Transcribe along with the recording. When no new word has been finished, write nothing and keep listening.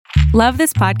Love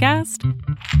this podcast?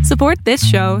 Support this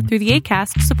show through the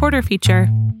Acast supporter feature.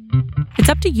 It's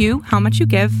up to you how much you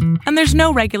give, and there's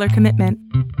no regular commitment.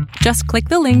 Just click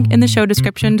the link in the show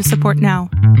description to support now.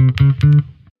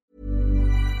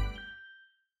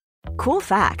 Cool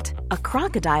fact, a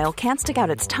crocodile can't stick out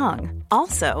its tongue.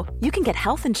 Also, you can get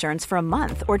health insurance for a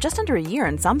month or just under a year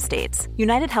in some states.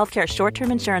 United Healthcare short-term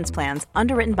insurance plans,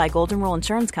 underwritten by Golden Rule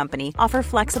Insurance Company, offer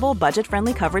flexible,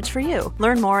 budget-friendly coverage for you.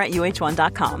 Learn more at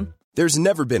UH1.com. There's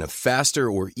never been a faster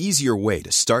or easier way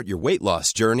to start your weight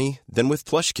loss journey than with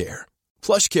PlushCare.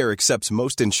 PlushCare accepts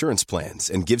most insurance plans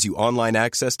and gives you online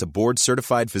access to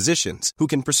board-certified physicians who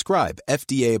can prescribe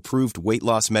FDA-approved weight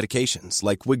loss medications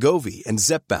like Wegovy and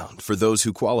Zepbound for those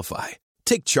who qualify.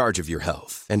 Take charge of your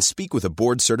health and speak with a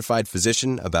board-certified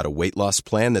physician about a weight loss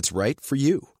plan that's right for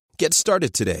you. Get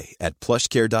started today at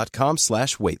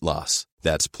plushcare.com/weight loss.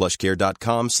 That's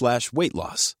plushcare.com/weight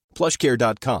loss.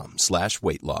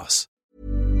 plushcare.com/weight loss.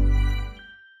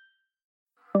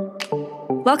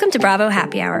 Welcome to Bravo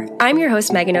Happy Hour. I'm your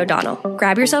host, Megan O'Donnell.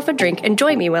 Grab yourself a drink and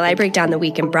join me while I break down the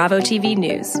week in Bravo TV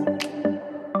news.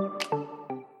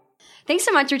 Thanks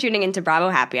so much for tuning into Bravo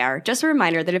Happy Hour. Just a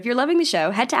reminder that if you're loving the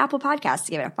show, head to Apple Podcasts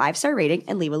to give it a 5-star rating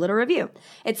and leave a little review.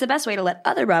 It's the best way to let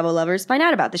other Bravo lovers find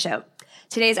out about the show.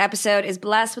 Today's episode is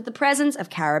blessed with the presence of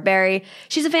Cara Berry.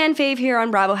 She's a fan fave here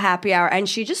on Bravo Happy Hour, and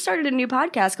she just started a new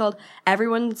podcast called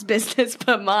Everyone's Business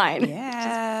But Mine.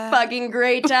 Yeah. Fucking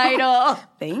great title.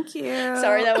 Thank you.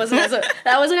 Sorry, that wasn't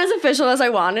as official as I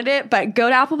wanted it, but go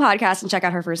to Apple Podcasts and check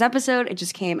out her first episode. It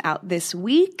just came out this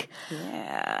week.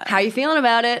 Yeah. How you feeling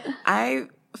about it? I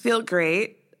feel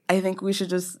great. I think we should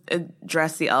just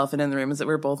address the elephant in the room is that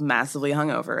we're both massively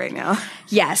hungover right now.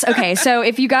 Yes. Okay. So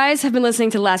if you guys have been listening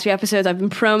to the last few episodes, I've been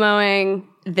promoting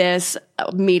this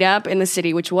meetup in the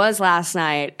city, which was last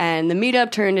night. And the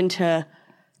meetup turned into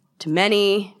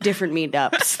many different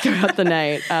meetups throughout the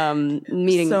night.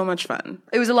 Meeting. So much fun.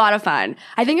 It was a lot of fun.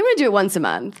 I think I'm going to do it once a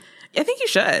month. I think you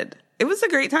should. It was a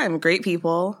great time. Great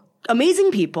people.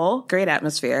 Amazing people. Great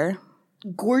atmosphere.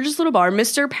 Gorgeous little bar,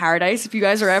 Mr. Paradise. If you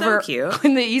guys are ever cute.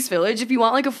 in the East Village, if you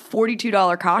want like a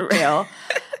 $42 cocktail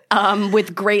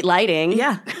with great lighting.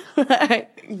 Yeah.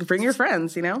 Bring your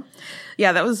friends, you know?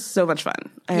 Yeah, that was so much fun.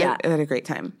 I had a great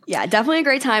time. Yeah, definitely a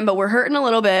great time, but we're hurting a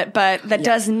little bit. But that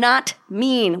does not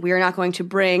mean we are not going to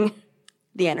bring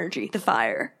the energy, the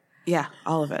fire. Yeah,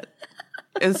 all of it.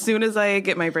 As soon as I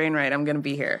get my brain right, I'm going to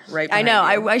be here. Right. I know.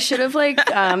 You. I should have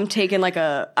taken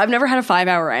I've never had a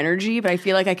 5-hour energy, but I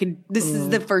feel like I could. This is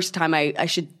the first time I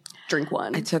should drink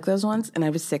one. I took those once and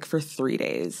I was sick for 3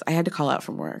 days. I had to call out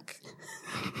from work.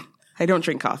 I don't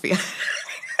drink coffee.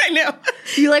 I know.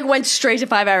 You went straight to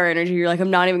 5-hour energy. You're like,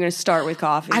 I'm not even going to start with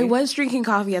coffee. I was drinking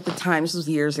coffee at the time. This was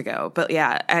years ago. But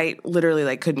yeah, I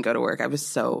literally couldn't go to work. I was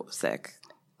so sick.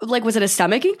 Was it a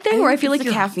stomach-ache thing? Or I feel like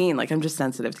you're caffeine. I'm just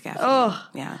sensitive to caffeine. Oh.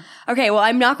 Yeah. Okay, well,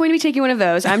 I'm not going to be taking one of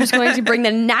those. I'm just going to bring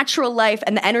the natural life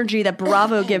and the energy that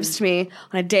Bravo gives to me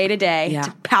on a day-to-day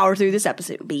to power through this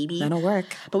episode, baby. That'll work.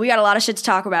 But we got a lot of shit to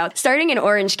talk about. Starting in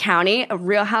Orange County, a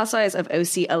Real Housewives of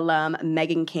OC alum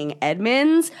Megan King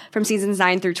Edmonds from seasons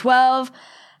 9 through 12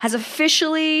 has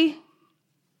officially...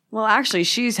 Well, actually,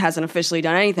 she hasn't officially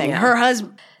done anything. Yeah. Her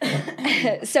husband...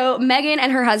 So Megan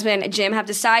and her husband, Jim, have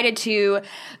decided to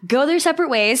go their separate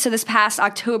ways. So this past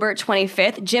October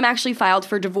 25th, Jim actually filed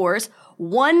for divorce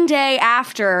one day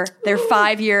after their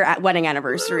 5-year wedding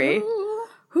anniversary.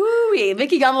 Hooey,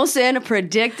 Vicky Gunvalson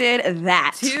predicted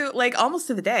that. Almost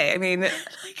to the day. I mean,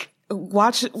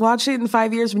 watch it in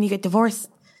 5 years when you get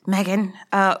divorced, Megan.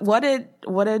 What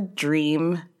a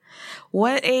dream.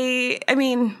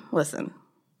 Listen.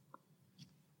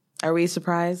 Are we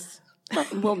surprised?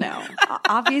 Well, no.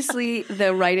 Obviously,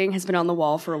 the writing has been on the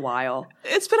wall for a while.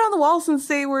 It's been on the wall since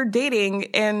they were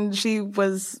dating, and she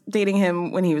was dating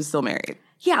him when he was still married.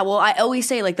 Yeah, well, I always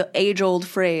say, the age-old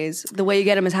phrase, the way you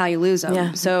get them is how you lose them.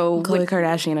 Yeah, so Khloe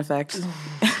Kardashian effect.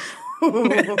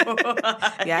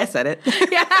 Yeah, I said it.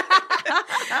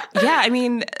 Yeah, I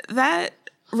mean, that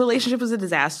relationship was a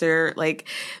disaster.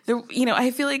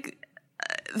 I feel like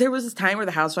there was this time where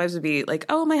the housewives would be like,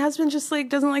 oh, my husband just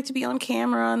doesn't like to be on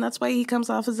camera, and that's why he comes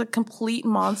off as a complete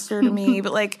monster to me.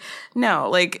 But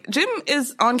no, Jim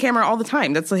is on camera all the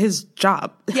time. That's his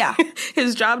job. Yeah.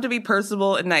 His job to be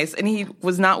personable and nice, and he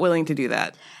was not willing to do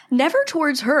that. Never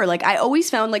towards her. I always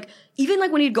found,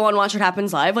 even when he'd go on Watch What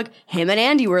Happens Live, him and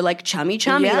Andy were chummy.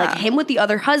 Yeah. Him with the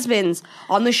other husbands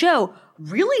on the show.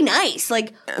 Really nice.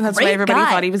 And that's why everybody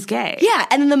thought he was gay. Yeah.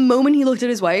 And then the moment he looked at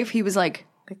his wife, he was like,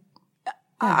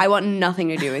 I want nothing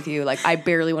to do with you. I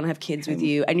barely want to have kids with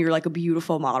you. And you're a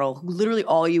beautiful model. Literally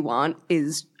all you want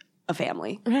is a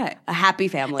family. Right. A happy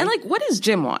family. And what does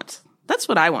Jim want? That's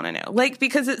what I want to know. Like,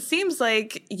 because it seems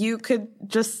like you could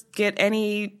just get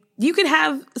you could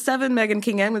have 7 Meghan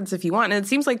King Edmonds if you want, and it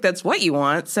seems like that's what you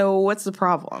want. So what's the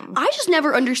problem? I just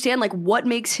never understand like what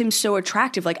makes him so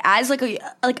attractive. Like as like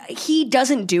he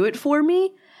doesn't do it for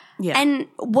me. Yeah. And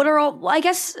what are all, I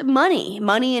guess, money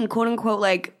and quote unquote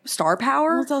like star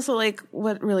power. Well, it's also like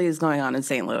what really is going on in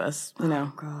St. Louis, you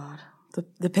know? Oh, God.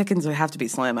 The pickings would have to be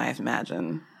slim, I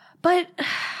imagine. But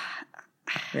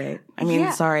right. I mean,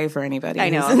 yeah. Sorry for anybody. I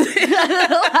know.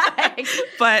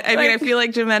 But I mean, I feel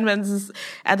like Jim Edmonds is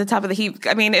at the top of the heap.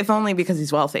 I mean, if only because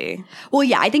he's wealthy. Well,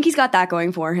 yeah, I think he's got that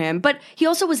going for him. But he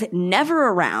also was never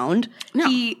around. No.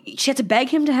 She had to beg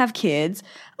him to have kids.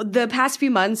 The past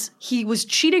few months, he was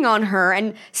cheating on her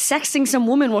and sexting some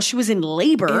woman while she was in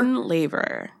labor. In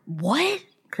labor. What?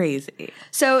 Crazy.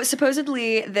 So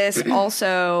supposedly this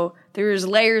also, there's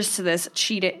layers to this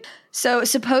cheating. So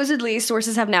supposedly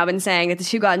sources have now been saying that the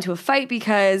two got into a fight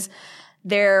because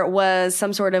there was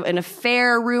some sort of an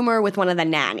affair rumor with one of the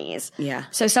nannies. Yeah.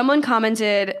 So someone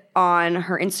commented on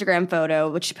her Instagram photo,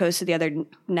 which she posted the other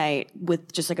night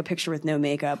with just like a picture with no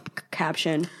makeup,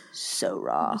 caption, so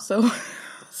raw. So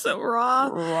raw.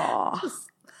 Raw.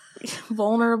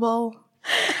 Vulnerable.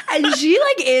 And she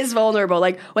like is vulnerable.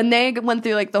 Like when they went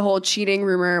through like the whole cheating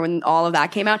rumor, when all of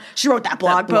that came out, she wrote that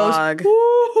blog post.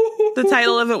 The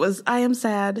title of it was "I Am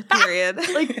Sad." Period.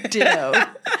 Like ditto.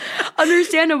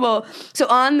 Understandable. So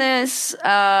on this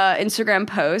Instagram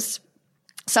post,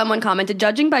 someone commented,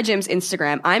 judging by Jim's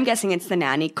Instagram, I'm guessing it's the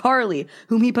nanny, Carly,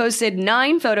 whom he posted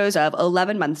 9 photos of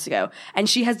 11 months ago, and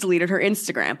she has deleted her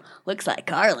Instagram. Looks like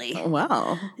Carly.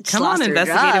 Wow. Just Come on, lost her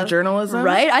investigative job. journalism.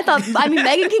 Right? I mean,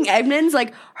 Meghan King Edmonds,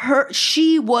 like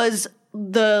she was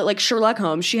the like Sherlock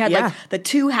Holmes. She had like the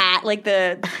 2 hat, like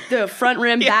the front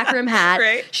rim, back rim hat.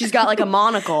 Right. She's got like a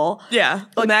monocle. Yeah.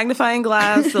 The magnifying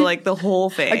glass, the whole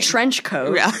thing. A trench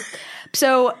coat. Yeah.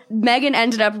 So Meghan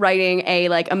ended up writing a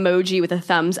like emoji with a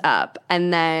thumbs up,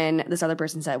 and then this other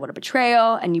person said, "What a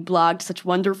betrayal!" And you blogged such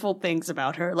wonderful things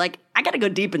about her. Like, I got to go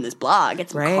deep in this blog.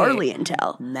 Get some Carly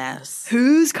intel. Mess.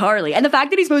 Who's Carly? And the fact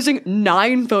that he's posting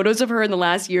 9 photos of her in the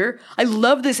last year, I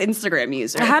love this Instagram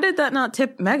user. How did that not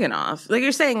tip Meghan off? Like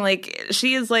you're saying, like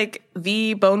she is like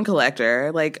the bone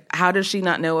collector. Like how does she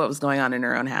not know what was going on in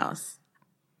her own house?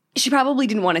 She probably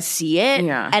didn't want to see it.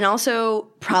 Yeah. And also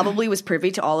probably was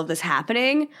privy to all of this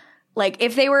happening. Like,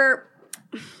 if they were,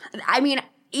 I mean,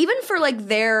 even for like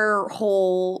their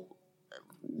whole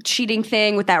cheating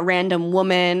thing with that random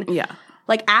woman. Yeah.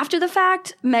 Like, after the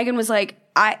fact, Meghan was like,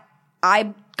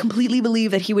 I completely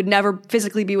believe that he would never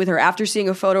physically be with her after seeing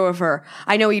a photo of her.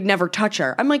 I know he'd never touch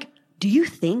her. I'm like, do you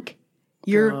think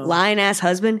your lying-ass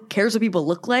husband cares what people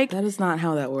look like? That is not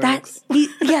how that works.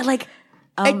 Yeah, like...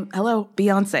 Hello,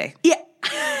 Beyonce. Yeah.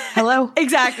 Hello.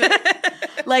 Exactly.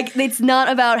 Like, it's not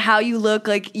about how you look.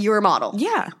 Like, you're a model.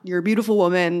 Yeah. You're a beautiful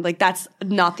woman. Like, that's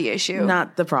not the issue.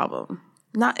 Not the problem.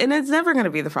 And it's never going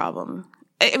to be the problem.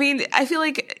 I mean, I feel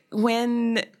like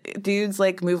when dudes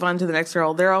like move on to the next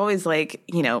girl, they're always like,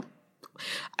 you know,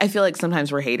 I feel like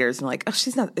sometimes we're haters and like, oh,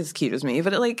 she's not as cute as me.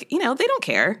 But like, you know, they don't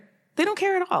care. They don't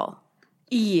care at all.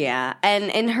 Yeah. And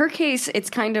in her case, it's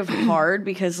kind of hard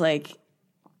because like,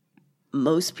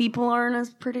 most people aren't as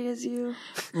pretty as you.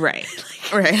 Right.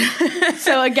 Right.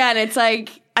 So again, it's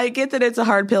like, I get that it's a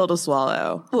hard pill to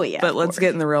swallow. Well, yeah. But let's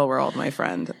get in the real world, my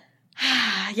friend.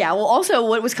 Yeah. Well, also,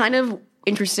 what was kind of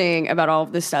interesting about all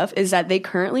of this stuff is that they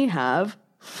currently have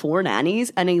 4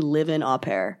 nannies and a live-in au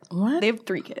pair. What? They have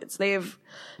 3 kids. They have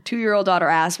 2-year-old daughter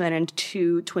Aspen and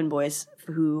 2 twin boys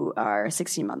who are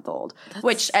 16-month-old.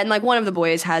 And like one of the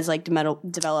boys has like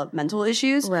developmental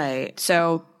issues. Right.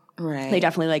 So right. They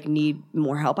definitely like need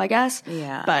more help, I guess.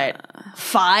 Yeah. But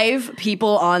 5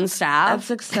 people on staff.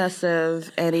 That's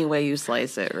excessive any way you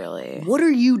slice it, really. What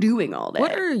are you doing all day?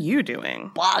 What are you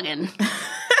doing? Blogging.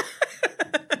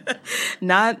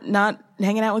 Not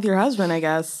hanging out with your husband, I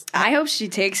guess. I hope she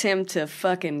takes him to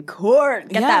fucking court.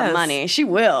 Get that money. She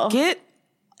will. Get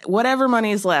whatever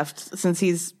money's left since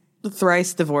he's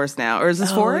thrice divorced now. Or is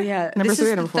this 4? Yeah. Number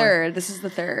 3 or number 4? This is the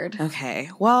 3rd. Okay.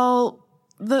 Well,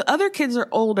 the other kids are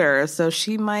older, so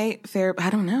she might fare. I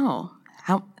don't know.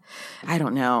 I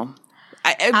don't know.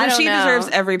 But she deserves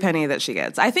every penny that she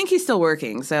gets. I think he's still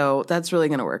working, so that's really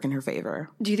going to work in her favor.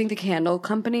 Do you think the candle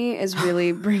company is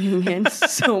really bringing in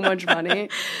so much money?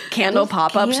 Candle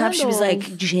pop-up shop. She was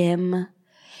like, Jim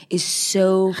is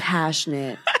so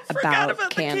passionate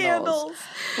about candles.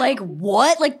 Like,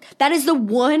 what? Like, that is the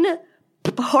one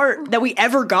part that we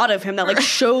ever got of him that like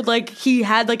showed like he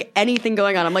had like anything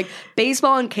going on. I'm like,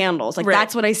 baseball and candles. Like,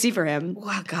 that's what I see for him.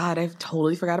 Wow, God, I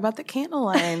totally forgot about the candle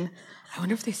line. I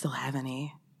wonder if they still have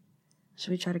any. Should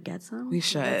we try to get some? We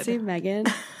should. Let's see Megan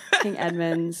King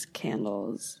Edmonds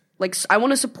candles. Like, I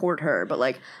want to support her, but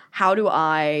like, how do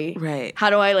I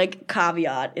like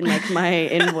caveat in like my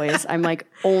invoice? I'm like,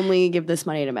 only give this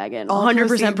money to Megan.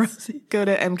 100% proceeds. Go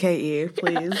to MKE,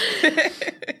 please.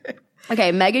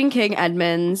 Okay, Megan King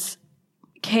Edmonds,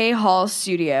 K Hall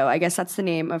Studio. I guess that's the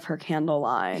name of her candle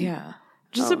line. Yeah.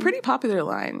 Just a pretty popular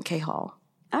line, K Hall.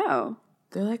 Oh.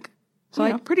 They're like,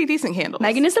 pretty decent candles.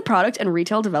 Megan is the product and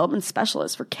retail development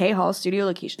specialist for K Hall Studio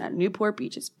location at Newport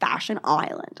Beach's Fashion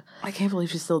Island. I can't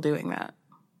believe she's still doing that.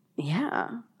 Yeah.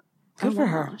 Good for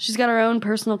her. She's got her own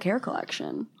personal care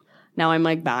collection. Now I'm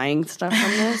like buying stuff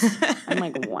from this. I'm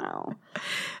like, wow.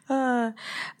 Well,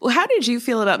 how did you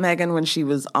feel about Megan when she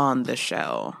was on the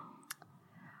show?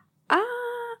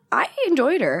 I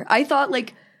enjoyed her. I thought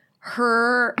like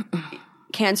her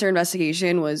cancer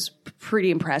investigation was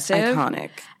pretty impressive. Iconic.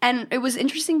 And it was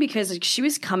interesting because like she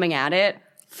was coming at it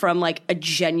from like a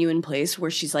genuine place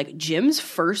where she's like, Jim's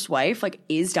first wife like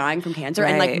is dying from cancer,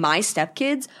 and like my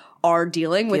stepkids are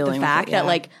dealing with the fact that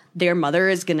like their mother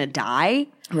is gonna die.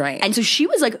 Right. And so she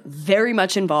was like very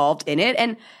much involved in it.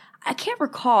 And I can't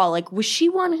recall, like, was she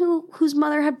one whose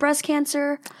mother had breast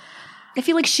cancer? I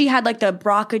feel like she had like the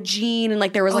BRCA gene, and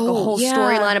like there was like a whole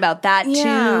storyline about that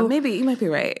too. Maybe you might be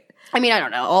right. I mean, I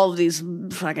don't know. All of these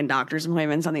fucking doctor's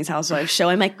appointments on these housewives show.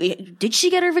 I'm like, did she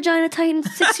get her vagina tightened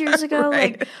 6 years ago?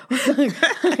 Right. Like,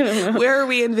 where are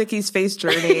we in Vicky's face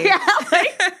journey?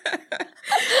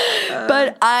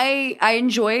 But I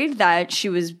enjoyed that she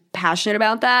was passionate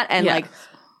about that, and like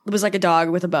it was like a dog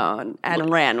with a bone and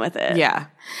ran with it. Yeah.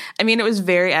 I mean, it was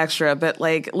very extra, but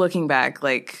like looking back,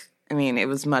 like, I mean, it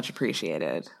was much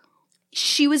appreciated.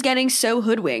 She was getting so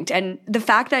hoodwinked, and the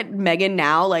fact that Megan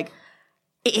now like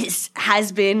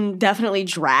has been definitely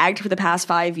dragged for the past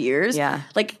 5 years. Yeah.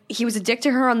 Like, he was a dick to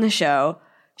her on the show.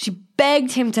 She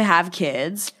begged him to have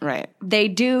kids. Right. They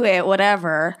do it,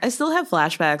 whatever. I still have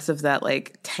flashbacks of that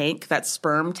like tank, that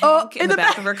sperm tank in the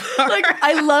back of her car. Like,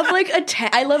 I love like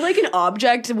I love like an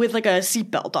object with like a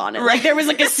seatbelt on it. Right. Like, there was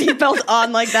like a seatbelt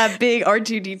on like that big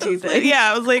R2-D2 thing.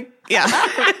 Yeah, I was like, yeah.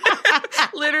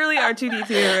 Literally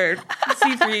R2-D2 or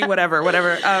C3, whatever.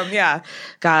 Yeah.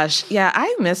 Gosh. Yeah,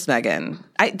 I miss Megan.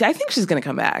 I think she's going to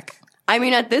come back. I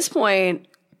mean, at this point,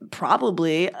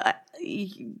 probably.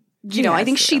 You know, I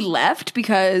think she left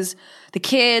because the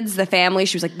kids, the family,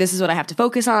 she was like, this is what I have to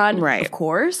focus on. Right. Of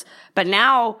course. But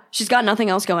now she's got nothing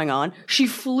else going on. She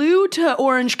flew to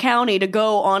Orange County to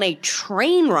go on a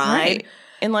train ride. Right.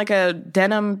 In like a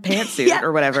denim pantsuit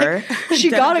or whatever. She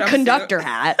got a conductor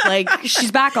hat. Like,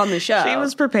 she's back on the show. She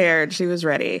was prepared. She was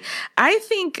ready. I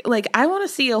think, like, I want to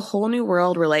see a whole new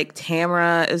world where, like,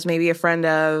 Tamra is maybe a friend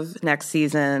of next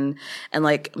season, and,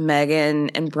 like, Megan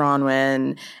and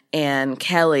Bronwyn and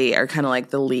Kelly are kind of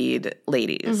like the lead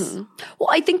ladies. Mm-hmm. Well,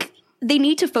 I think they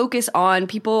need to focus on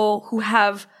people who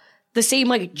have the same,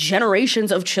 like,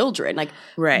 generations of children. Like,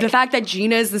 the fact that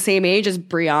Gina is the same age as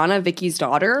Brianna, Vicky's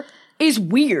daughter, is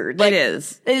weird. Like, it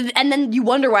is. And then you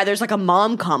wonder why there's like a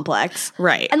mom complex.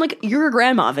 Right. And like, you're a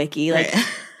grandma, Vicky. Like,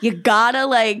 you gotta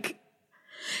like.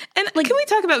 And like, can we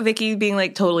talk about Vicky being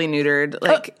like totally neutered,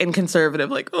 like and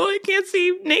conservative? Like, oh, I can't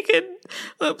see naked.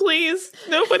 Please,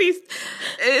 nobody's.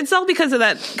 It's all because of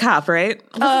that cop, right?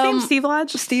 What's his name? Steve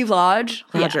Lodge. Steve Lodge.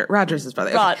 Roger's his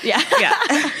brother. Yeah.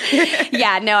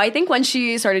 Yeah. No, I think when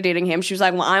she started dating him, she was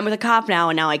like, "Well, I'm with a cop now,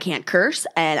 and now I can't curse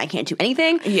and I can't do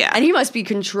anything." Yeah. And he must be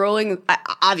controlling.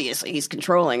 Obviously, he's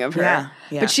controlling of her.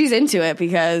 Yeah. But she's into it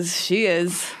because she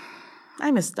is.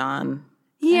 I miss Don.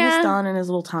 Yeah. I miss Don in his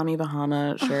little Tommy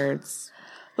Bahama shirts.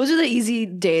 Those are the easy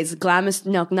days.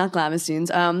 Not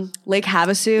Glamis-Tunes. Lake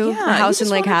Havasu. Yeah, the house in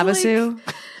Lake Havasu.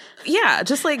 Yeah,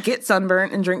 just like get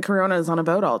sunburnt and drink Coronas on a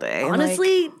boat all day.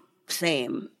 Honestly, like,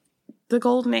 same. The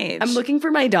golden age. I'm looking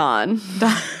for my Don.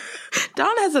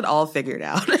 Don has it all figured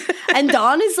out. And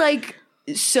Don is like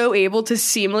so able to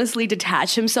seamlessly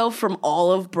detach himself from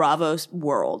all of Bravo's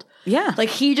world. Yeah. Like,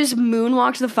 he just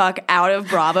moonwalked the fuck out of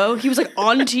Bravo. He was like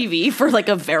on TV for like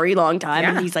a very long time.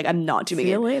 And he's like, I'm not doing it.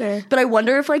 See you later. But I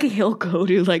wonder if like he'll go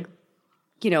to like,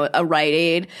 you know, a Rite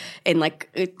Aid in like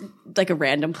a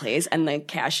random place, and the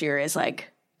cashier is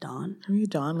like, Don? Are you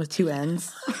Don with 2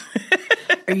 N's?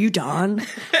 Are you Don?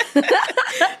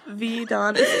 The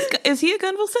Don. Is he a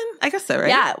Gunvalson? I guess so, right?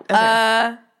 Yeah.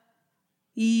 Okay.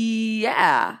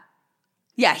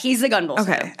 Yeah, he's the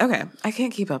Gunvalson. Okay. I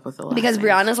can't keep up with the last because names.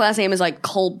 Brianna's last name is like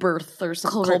Colberth or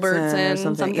something. Culbertson or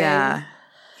something. Yeah.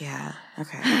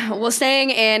 Okay. Well,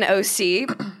 staying in OC,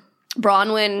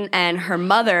 Bronwyn and her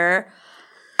mother,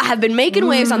 have been making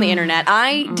waves on the internet.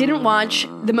 I didn't watch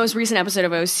the most recent episode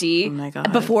of OC my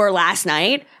God. before last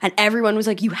night, and everyone was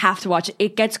like, you have to watch it.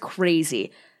 It gets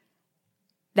crazy.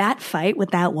 That fight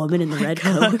with that woman in the red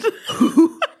coat,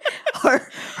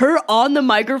 her on the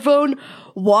microphone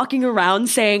walking around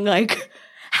saying like,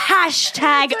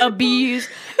 hashtag abuse,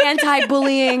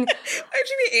 anti-bullying. Why'd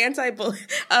you be anti-bullying?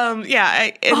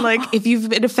 If you've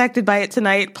been affected by it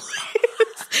tonight,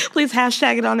 please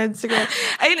hashtag it on Instagram.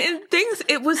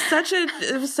 It was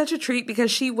such a treat because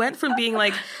she went from being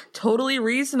like totally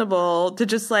reasonable to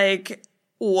just like,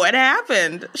 what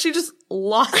happened? She just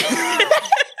lost it.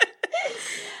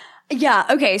 Yeah.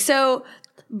 Okay. So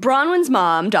Bronwyn's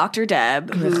mom, Dr.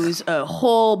 Deb, who's a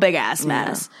whole big ass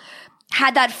mess,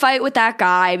 had that fight with that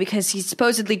guy because he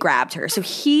supposedly grabbed her. So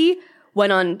he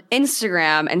went on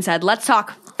Instagram and said, let's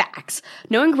talk facts.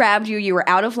 No one grabbed you. You were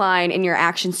out of line in your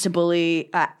actions to bully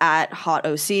at Hot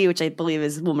OC, which I believe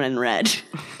is woman in red,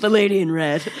 the lady in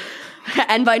red.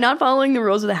 And by not following the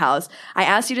rules of the house, I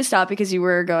asked you to stop because you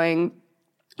were going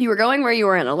where you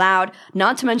weren't allowed,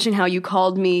 not to mention how you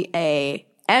called me a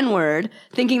N-word,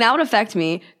 thinking that would affect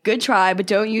me. Good try, but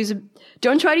don't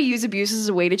try to use abuse as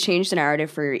a way to change the narrative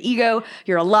for your ego.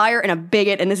 You're a liar and a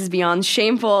bigot, and this is beyond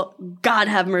shameful. God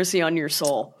have mercy on your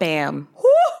soul. Bam. Woo!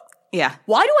 Yeah.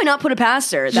 Why do I not put it past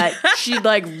her that she'd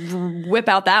like whip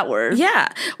out that word? Yeah.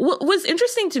 What was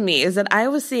interesting to me is that I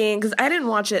was seeing, because I didn't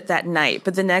watch it that night,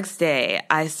 but the next day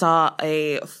I saw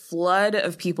a flood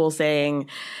of people saying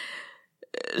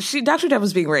Dr. Deb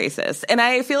was being racist. And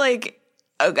I feel like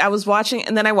I was watching,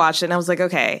 and then I watched it, and I was like,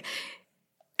 okay,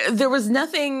 there was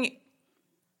nothing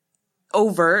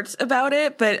overt about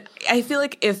it, but I feel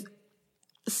like if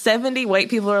 70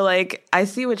 white people are like, I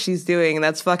see what she's doing, and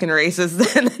that's fucking racist,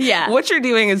 then what you're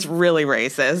doing is really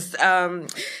racist.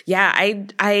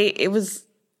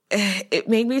 It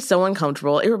made me so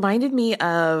uncomfortable. It reminded me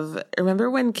of, remember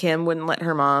when Kim wouldn't let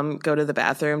her mom go to the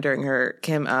bathroom during her,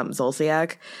 Kim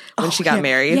Zolciak, when she got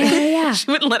married? Yeah.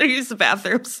 She wouldn't let her use the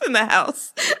bathrooms in the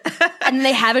house. And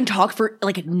they haven't talked for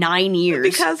like 9 years.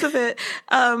 Because of it.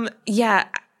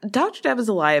 Dr. Deb is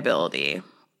a liability,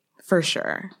 for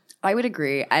sure. I would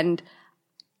agree. And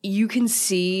you can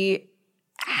see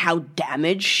how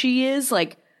damaged she is.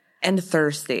 Like, and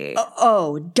thirsty.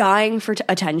 Dying for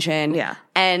attention. Yeah.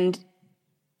 And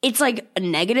it's like a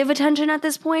negative attention at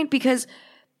this point because,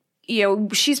 you know,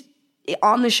 she's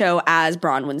on the show as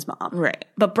Bronwyn's mom. Right.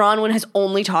 But Bronwyn has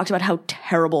only talked about how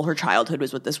terrible her childhood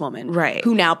was with this woman. Right.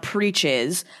 Who now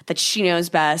preaches that she knows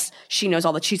best. She knows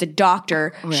all that. She's a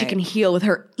doctor. Right. She can heal with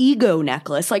her ego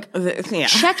necklace. Like,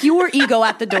 check your ego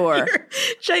at the door.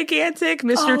 Gigantic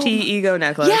Mr. T ego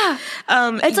necklace. Yeah.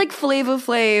 It's like Flava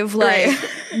Flav, like,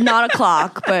 not a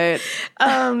clock, but.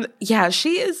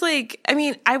 She is like, I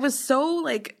mean, I was so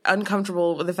like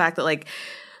uncomfortable with the fact that like,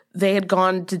 they had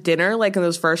gone to dinner like in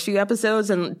those first few episodes,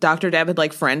 and Dr. Deb had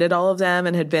like friended all of them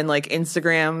and had been like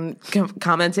Instagram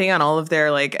commenting on all of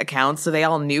their like accounts, so they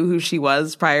all knew who she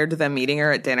was prior to them meeting her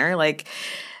at dinner. Like,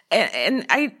 and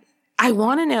I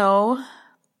want to know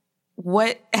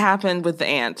what happened with the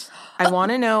aunt. I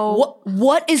want to know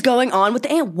what is going on with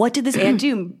the aunt. What did this aunt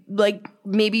do? Like,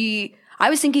 maybe I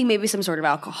was thinking maybe some sort of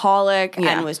alcoholic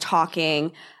and was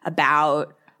talking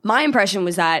about. My impression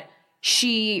was that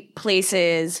she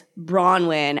places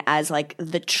Bronwyn as like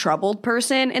the troubled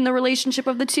person in the relationship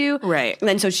of the two. Right. And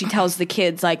then so she tells the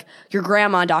kids like, your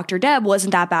grandma, Dr. Deb,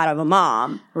 wasn't that bad of a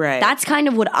mom. Right. That's kind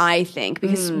of what I think,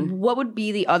 because what would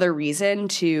be the other reason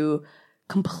to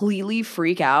completely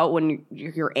freak out when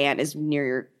your aunt is near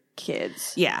your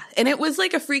kids? Yeah. And it was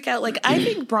like a freak out. Like, I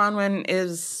think Bronwyn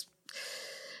is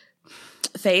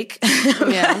fake.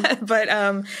 Yeah. But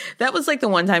that was like the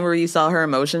one time where you saw her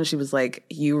emotion. She was like,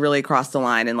 you really crossed the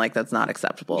line, and like that's not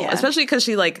acceptable. Yeah. Especially because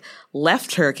she like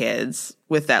left her kids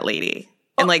with that lady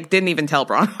and like didn't even tell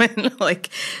Bronwyn. Like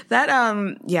that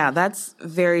that's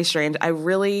very strange. I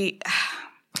really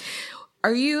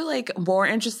Are you like more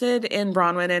interested in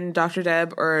Bronwyn and Dr.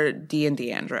 Deb or Dee and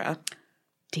Deandra?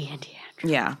 Dee and Deandra.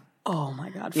 Yeah. Oh my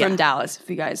God. From Dallas, if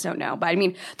you guys don't know. But I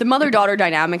mean, the mother-daughter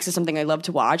dynamics is something I love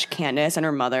to watch. Candace and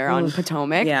her mother on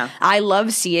Potomac. Yeah. I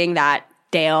love seeing that,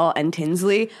 Dale and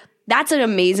Tinsley. That's an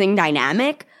amazing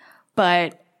dynamic.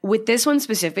 But with this one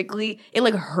specifically, it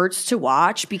like hurts to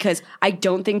watch because I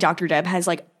don't think Dr. Deb has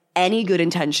like any good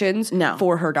intentions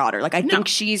for her daughter. Like I think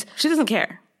she doesn't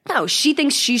care. No, she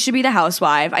thinks she should be the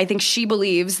housewife. I think she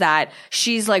believes that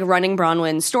she's like running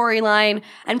Bronwyn's storyline.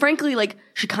 And frankly, like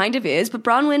She kind of is, but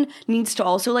Bronwyn needs to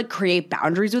also like create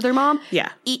boundaries with her mom.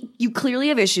 Yeah. You clearly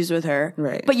have issues with her.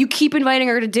 Right. But you keep inviting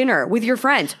her to dinner with your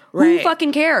friends. Who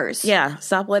fucking cares? Yeah.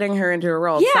 Stop letting her into her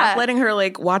world. Yeah. Stop letting her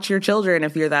like watch your children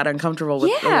if you're that uncomfortable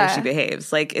with the way she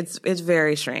behaves. Like it's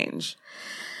very strange.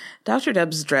 Dr.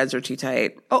 Deb's dreads are too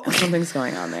tight. Oh, something's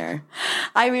going on there.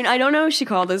 I mean, I don't know if she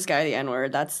called this guy the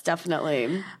N-word. That's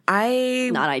definitely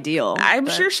not ideal. I'm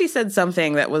sure she said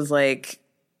something that was like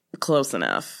close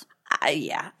enough.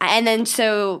 Yeah. And then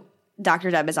so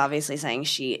Dr. Deb is obviously saying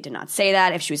she did not say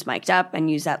that. If she was mic'd up and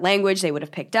used that language, they would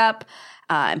have picked up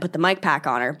and put the mic pack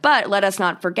on her. But let us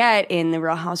not forget, in the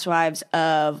Real Housewives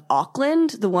of Auckland,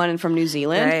 the one from New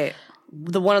Zealand,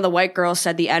 one of the white girls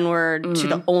said the N-word to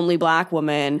the only black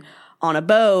woman on a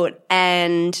boat,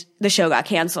 and the show got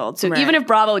canceled. So even if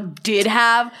Bravo did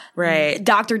have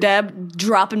Dr. Deb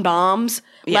dropping bombs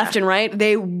left and right,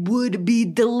 they would be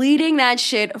deleting that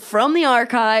shit from the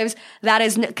archives. That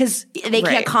is because they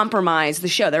can't compromise the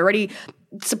show. They're already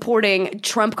supporting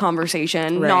Trump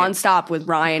conversation nonstop with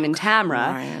Ryan and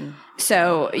Tamra.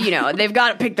 So, they've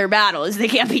got to pick their battles. They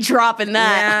can't be dropping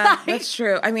that. Yeah, that's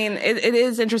true. I mean, it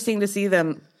is interesting to see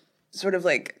them sort of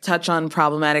like touch on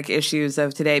problematic issues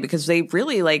of today, because they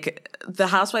really like the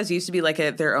Housewives used to be like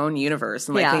their own universe,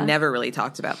 and like they never really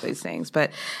talked about these things.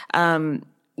 But and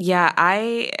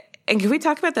can we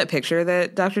talk about that picture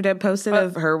that Dr. Deb posted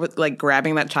of her with like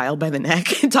grabbing that child by the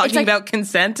neck and talking about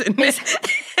consent and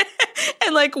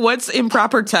and like what's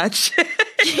improper touch?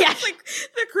 Yeah, like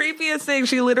the creepiest thing.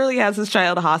 She literally has this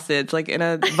child hostage, like in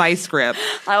a vice grip.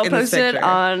 I'll post it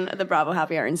on the Bravo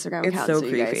Happy Hour Instagram account so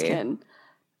you guys can.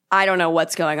 I don't know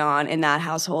what's going on in that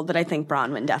household, but I think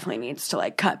Bronwyn definitely needs to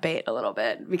like cut bait a little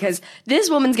bit, because this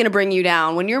woman's going to bring you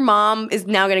down when your mom is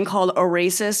now getting called a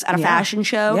racist at a fashion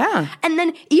show. Yeah. And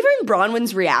then even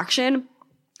Bronwyn's reaction,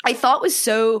 I thought was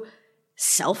so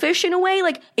selfish in a way.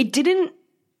 Like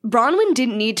Bronwyn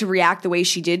didn't need to react the way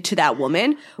she did to that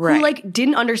woman who like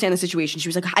didn't understand the situation. She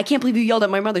was like, I can't believe you yelled at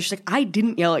my mother. She's like, I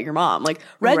didn't yell at your mom. Like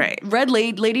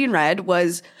Lady in Red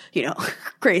was,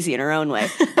 crazy in her own way.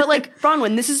 But like,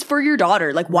 Bronwyn, this is for your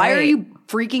daughter. Like, why are you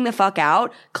freaking the fuck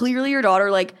out? Clearly your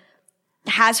daughter like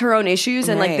has her own issues,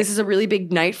 and like this is a really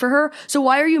big night for her. So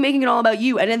why are you making it all about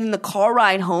you? And then in the car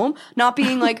ride home, not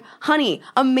being like, honey,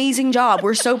 amazing job.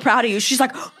 We're so proud of you. She's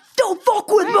like, don't fuck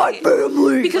with my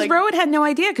family. Because Rowan had no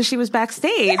idea, because she was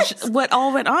backstage, what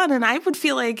all went on. And I would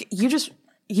feel like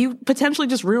you potentially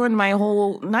just ruined my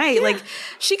whole night. Yeah. Like,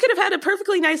 she could have had a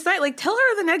perfectly nice night. Like, tell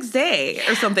her the next day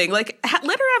or something. Like,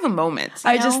 let her have a moment.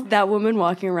 That woman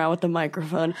walking around with the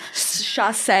microphone,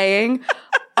 shantaing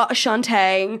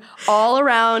all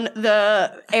around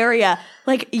the area,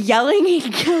 like yelling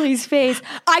in Kelly's face,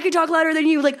 I could talk louder than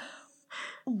you. Like,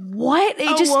 what? It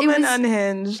was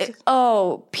unhinged.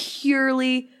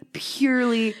 Purely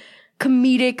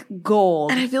comedic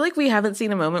gold. And I feel like we haven't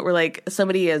seen a moment where like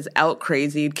somebody has out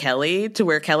crazied Kelly to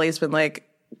where Kelly's been like,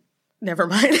 never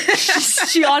mind.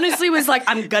 She honestly was like,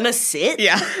 I'm gonna sit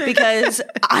because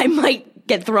I might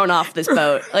get thrown off this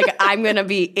boat. Like, I'm gonna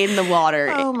be in the water.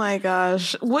 Oh my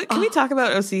gosh. What can we talk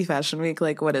about OC Fashion Week?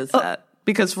 Like, what is that?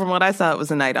 Because from what I saw, it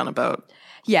was a night on a boat.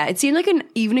 Yeah, it seemed like an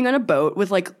evening on a boat with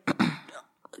like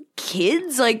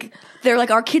kids. Like, they're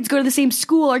like, our kids go to the same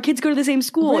school. Right.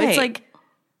 It's like,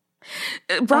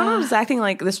 Bravo was acting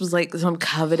like this was like some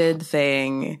coveted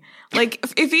thing. Like,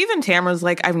 if even Tamara's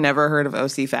like, I've never heard of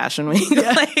OC Fashion Week,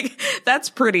 like, that's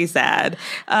pretty sad.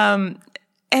 And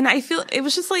I feel it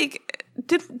was just like,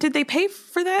 did they pay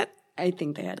for that? I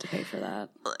think they had to pay for that.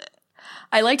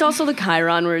 I liked also the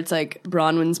chyron where it's like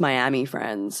Bronwyn's Miami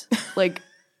friends. Like,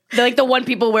 they're like the one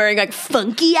people wearing like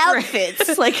funky outfits.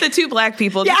 Right. Like the two black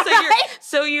people. Yeah,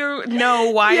 so you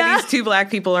know why these two black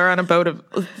people are on a boat of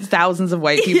thousands of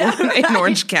white people in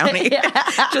Orange County.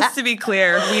 Just to be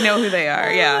clear, we know who they are.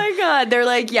 Oh my God. They're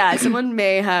like, someone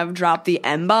may have dropped the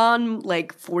M-bomb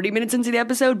like 40 minutes into the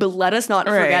episode, but let us not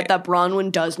forget that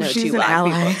Bronwyn does know two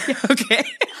black people. Okay.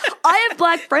 I have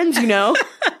black friends,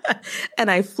 and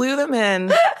I flew them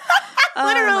in.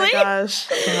 Literally. Oh my gosh.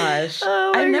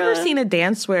 Oh my I've never God. seen a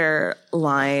dancewear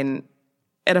line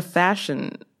at a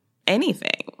fashion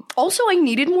anything. Also, I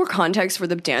needed more context for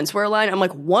the dancewear line. I'm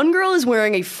like, one girl is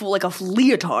wearing a full, like a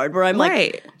leotard where I'm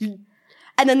like,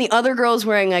 and then the other girl is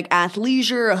wearing like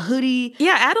athleisure, a hoodie.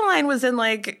 Yeah, Adeline was in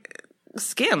like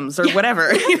Skims or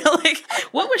whatever. Like,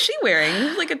 what was she wearing? It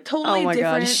was like a totally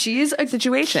different She's a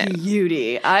situation.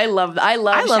 Beauty. I love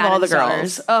all the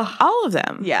girls. All of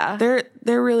them. Yeah.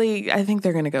 They're really, I think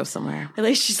they're going to go somewhere. At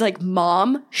least she's like,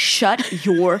 Mom, shut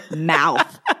your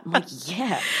mouth. I'm like,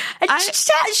 yeah. And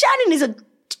Shannon is a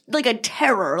like a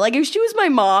terror. Like if she was my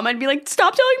mom, I'd be like,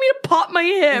 stop telling me to pop my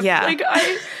hip. Yeah. Like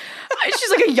she's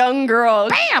like a young girl.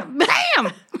 Bam!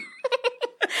 Bam!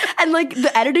 And like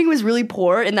the editing was really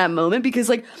poor in that moment because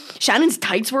like Shannon's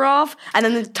tights were off and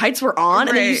then the tights were on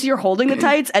and then you see her holding the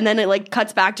tights and then it like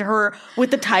cuts back to her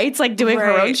with the tights like doing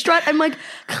her own strut. I'm like,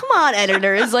 come on,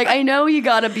 editors. Like I know you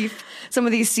gotta beef some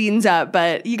of these scenes up,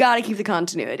 but you gotta keep the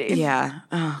continuity. Yeah.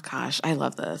 Oh gosh, I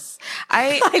love this.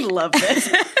 I love this.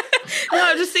 No,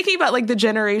 I'm just thinking about like the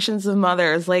generations of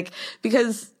mothers, like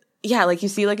because yeah, like you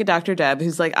see like a Dr. Deb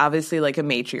who's like obviously like a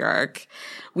matriarch.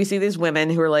 We see these women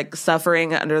who are like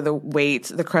suffering under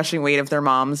the crushing weight of their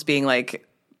moms being like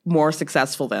more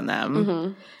successful than them.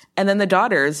 Mm-hmm. And then the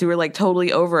daughters who are like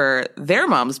totally over their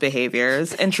mom's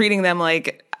behaviors and treating them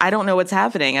like, I don't know what's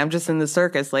happening. I'm just in the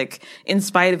circus. Like in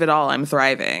spite of it all, I'm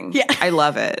thriving. Yeah. I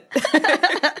love it.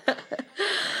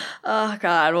 Oh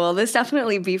God. Well, this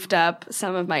definitely beefed up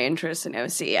some of my interest in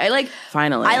OC.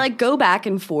 Finally. I go back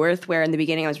and forth where in the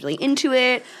beginning I was really into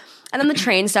it. And then the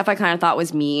train stuff I kind of thought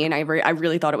was mean. I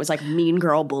really thought it was like mean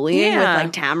girl bullying with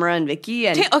like Tamara and Vicky.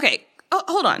 And okay. Oh,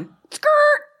 hold on.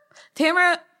 Skirt.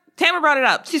 Tamara brought it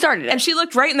up. She started it. And she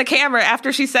looked right in the camera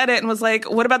after she said it and was like,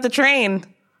 what about the train?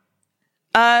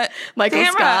 Michael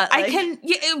Tamara, Scott.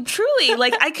 Truly,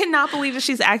 like, I cannot believe that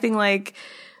she's acting like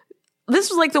this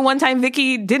was like the one time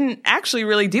Vicky didn't actually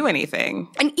really do anything.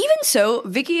 And even so,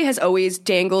 Vicky has always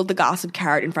dangled the gossip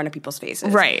carrot in front of people's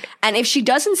faces. Right. And if she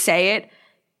doesn't say it,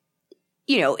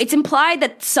 it's implied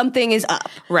that something is up.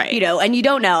 Right. And you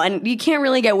don't know. And you can't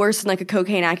really get worse than like a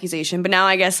cocaine accusation. But now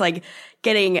I guess like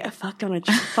getting fucked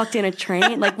in a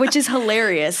train, like, which is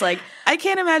hilarious. Like, I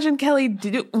can't imagine Kelly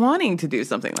wanting to do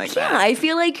something like that. Yeah, I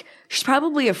feel like she's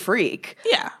probably a freak.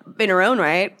 Yeah. In her own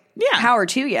right. Yeah. Power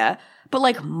to you. But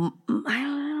like, I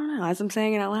don't know. As I'm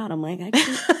saying it out loud, I'm like,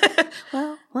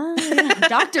 well, yeah.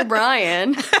 Dr.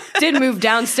 Brian did move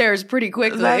downstairs pretty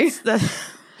quickly.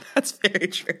 That's very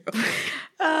true.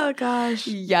 Oh, gosh.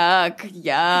 Yuck.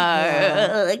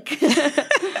 Yeah.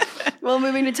 Well,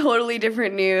 moving to totally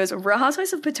different news. Real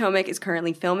Housewives of Potomac is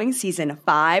currently filming season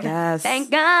 5. Yes.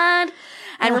 Thank God.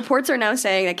 And reports are now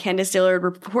saying that Candace Dillard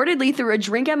reportedly threw a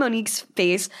drink at Monique's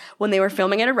face when they were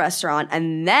filming at a restaurant.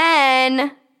 And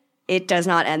then it does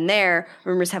not end there.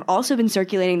 Rumors have also been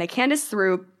circulating that Candace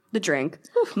threw the drink.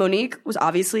 Monique was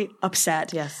obviously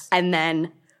upset. Yes. And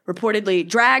then reportedly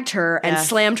dragged her and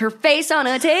slammed her face on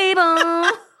a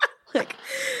table.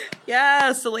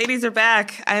 Yes, the ladies are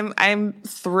back. I'm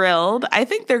thrilled. I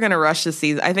think they're going to rush the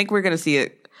season. I think we're going to see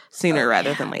it sooner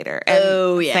rather than later.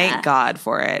 And thank God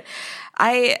for it.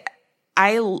 I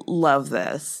love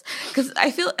this because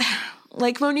I feel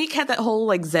like Monique had that whole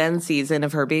like Zen season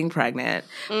of her being pregnant,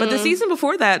 but the season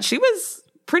before that she was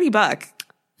pretty buck.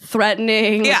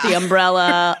 Threatening with the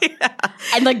umbrella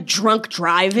and like drunk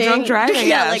driving.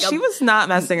 Yeah, like she was not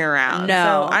messing around.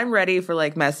 No. So I'm ready for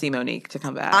like messy Monique to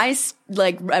come back.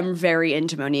 I'm very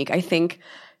into Monique. I think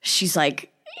she's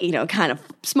like, kind of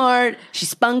smart. She's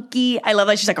spunky. I love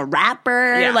that she's like a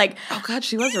rapper. Yeah. Like, oh God,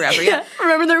 she was a rapper. Yeah.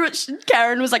 Remember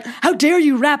Karen was like, "How dare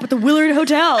you rap at the Willard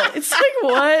Hotel?" It's like,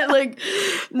 what? Like,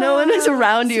 no one is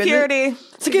around you.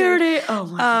 Security. Oh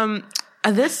my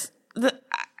God.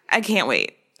 I can't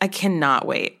wait. I cannot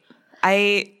wait.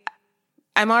 I'm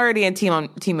already in Team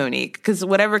Monique because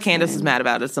whatever Candace is mad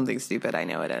about is something stupid. I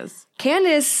know it is.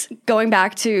 Candace, going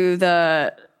back to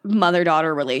the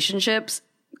mother-daughter relationships,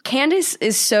 Candace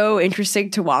is so interesting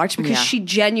to watch because she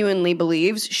genuinely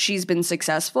believes she's been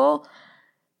successful.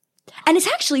 And it's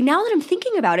actually, now that I'm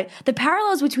thinking about it, the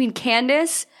parallels between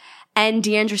Candace and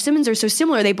D'Andra Simmons are so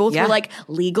similar. They both were like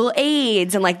legal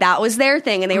aides and like that was their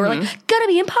thing. And they were like, gonna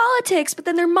be in politics. But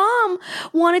then their mom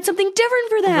wanted something different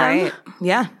for them. Right.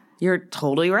 Yeah. You're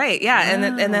totally right. Yeah.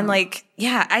 And then like,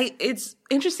 it's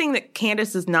interesting that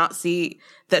Candace does not see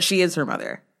that she is her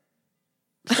mother.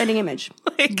 Spending image.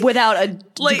 Without a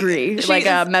degree, like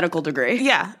a medical degree.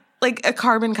 Yeah. Like a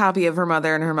carbon copy of her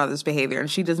mother and her mother's behavior.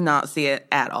 And she does not see it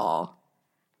at all.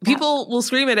 People will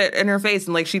scream at it in her face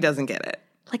and like she doesn't get it.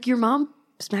 Like your mom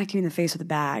smacked you in the face with a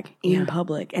bag in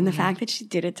public. And the fact that she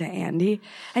did it to Andy.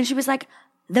 And she was like,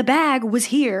 the bag was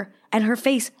here and her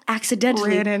face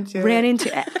accidentally ran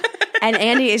into it. And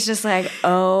Andy is just like,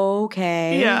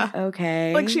 okay. Yeah.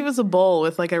 Okay. Like she was a bowl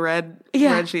with like a red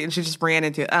sheet and she just ran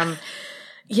into it. I'm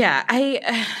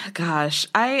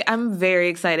very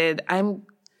excited.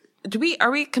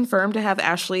 Are we confirmed to have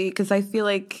Ashley? Because I feel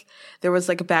like there was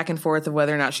like a back and forth of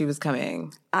whether or not she was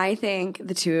coming. I think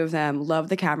the two of them love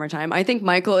the camera time. I think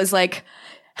Michael is like,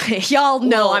 y'all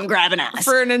know I'm grabbing ass.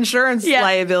 For an insurance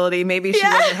liability, maybe she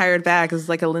wasn't hired back. It's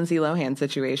like a Lindsay Lohan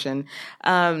situation.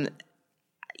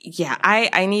 Yeah,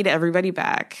 I need everybody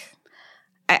back.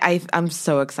 I'm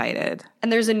so excited. And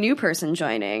there's a new person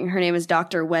joining. Her name is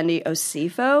Dr. Wendy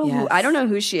Osifo, who I don't know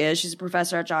who she is. She's a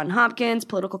professor at Johns Hopkins,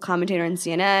 political commentator on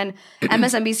CNN,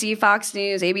 MSNBC, Fox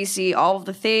News, ABC, all of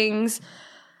the things.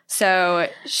 So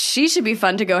she should be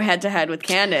fun to go head-to-head with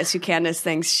Candace, who Candace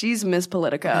thinks she's Miss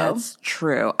Politico. That's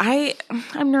true.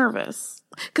 I'm nervous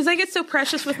because I get so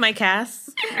precious with my casts.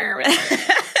 I'm nervous.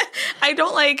 I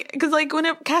don't because when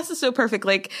a cast is so perfect,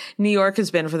 like New York has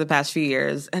been for the past few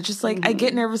years, and just I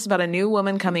get nervous about a new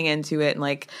woman coming into it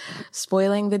and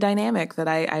spoiling the dynamic that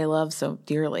I love so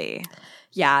dearly.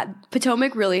 Yeah,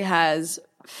 Potomac really has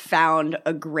found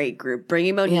a great group.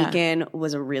 Bringing Monique in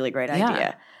was a really great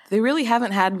idea. They really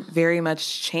haven't had very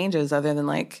much changes other than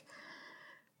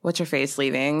what's her face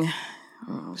leaving.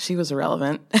 Oh, she was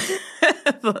irrelevant.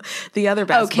 The other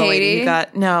basketball lady who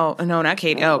got no, not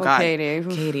Katie. Oh God,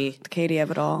 Katie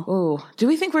of it all. Ooh, do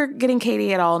we think we're getting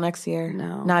Katie at all next year?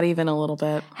 No, not even a little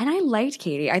bit. And I liked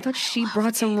Katie. I thought she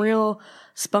brought some real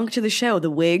spunk to the show.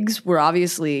 The wigs were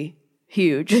obviously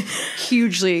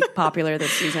hugely popular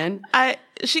this season.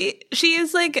 She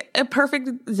is a perfect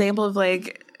example of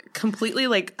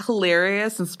completely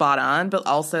hilarious and spot on, but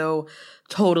also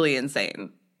totally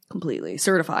insane. Completely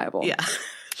certifiable. Yeah.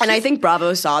 And I think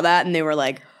Bravo saw that and they were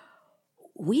like,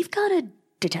 we've got to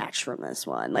detach from this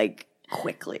one,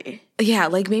 quickly. Yeah,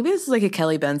 maybe this is a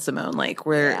Kelly Ben Simone,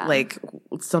 where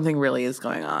something really is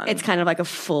going on. It's kind of a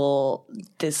full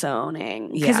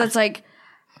disowning. Because it's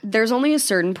there's only a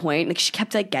certain point. She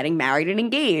kept getting married and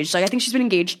engaged. I think she's been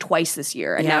engaged twice this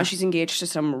year. And now she's engaged to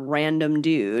some random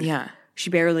dude. Yeah. She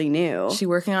barely knew. She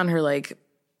working on her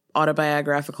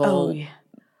autobiographical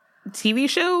TV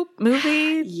show,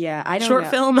 movie, I don't short know.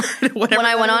 film, whatever. When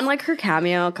I went on her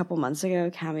Cameo a couple months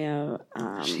ago,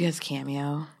 she has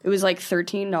Cameo. It was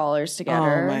 $13 to get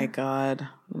her. Oh my God,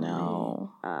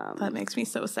 no, that makes me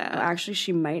so sad. Actually,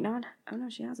 she might not. Oh no,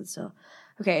 she has it still.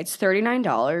 Okay, it's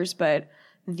 $39, but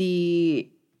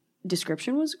the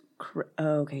description was.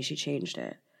 Okay, she changed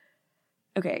it.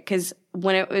 Okay, because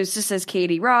when it just says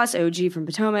Katie Ross, OG from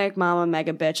Potomac, Mama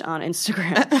Mega Bitch on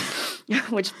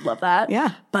Instagram, which love that.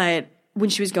 Yeah. But when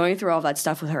she was going through all that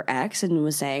stuff with her ex and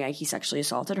was saying he sexually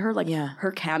assaulted her,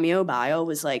 her Cameo bio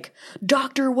was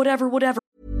doctor, whatever.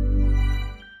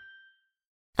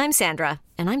 I'm Sandra,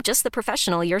 and I'm just the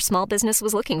professional your small business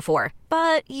was looking for.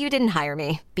 But you didn't hire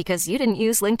me because you didn't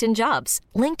use LinkedIn Jobs.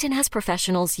 LinkedIn has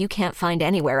professionals you can't find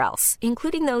anywhere else,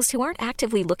 including those who aren't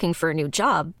actively looking for a new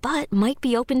job, but might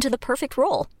be open to the perfect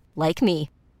role, like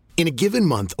me. In a given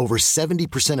month, over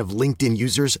 70% of LinkedIn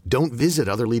users don't visit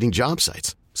other leading job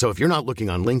sites. So if you're not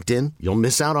looking on LinkedIn, you'll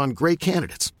miss out on great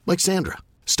candidates like Sandra.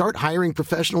 Start hiring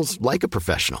professionals like a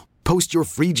professional. Post your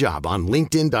free job on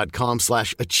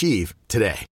linkedin.com/achieve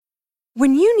today.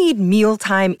 When you need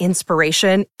mealtime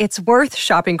inspiration, it's worth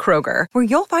shopping Kroger, where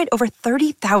you'll find over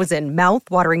 30,000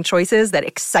 mouth-watering choices that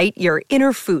excite your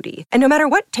inner foodie. And no matter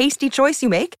what tasty choice you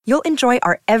make, you'll enjoy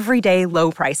our everyday low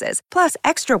prices, plus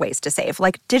extra ways to save,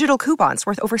 like digital coupons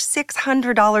worth over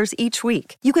 $600 each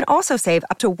week. You can also save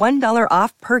up to $1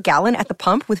 off per gallon at the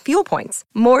pump with fuel points.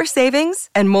 More savings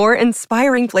and more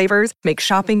inspiring flavors make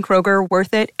shopping Kroger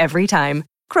worth it every time.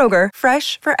 Kroger,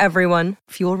 fresh for everyone.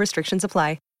 Fuel restrictions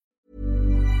apply.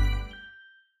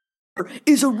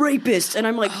 Is a rapist, and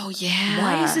I'm like, oh yeah,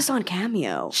 why is this on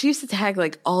Cameo? She used to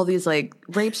tag all these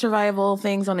rape survival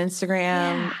things on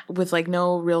Instagram with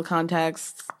no real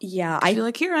context. Yeah, I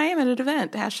feel here I am at an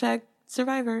event,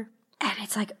 #survivor, and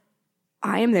it's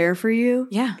I am there for you.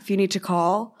 Yeah, if you need to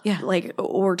call, yeah,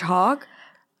 or talk.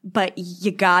 But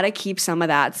you gotta keep some of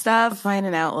that stuff. Find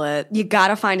an outlet. You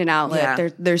gotta find an outlet. Yeah.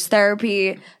 There's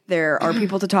therapy. There are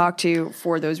people to talk to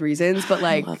for those reasons. But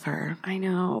I love her. I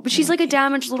know. But she's like a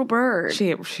damaged little bird.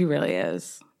 She really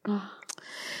is. God,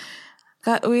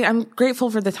 I'm grateful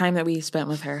for the time that we spent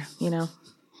with her.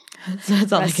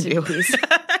 That's all I can do.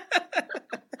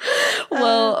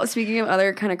 Well, speaking of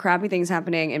other kind of crappy things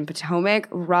happening in Potomac,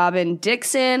 Robin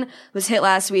Dixon was hit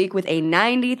last week with a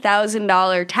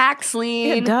 $90,000 tax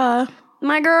lien. Yeah, duh.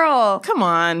 My girl. Come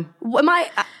on.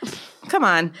 Come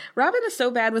on. Robin is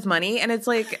so bad with money, and it's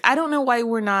I don't know why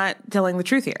we're not telling the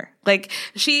truth here.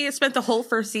 She spent the whole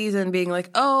first season being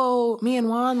oh, me and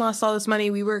Juan lost all this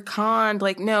money. We were conned.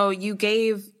 No, you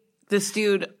gave this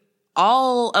dude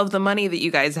all of the money that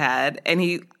you guys had, and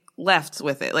he left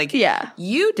with it.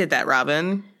 You did that,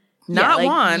 Robin. Not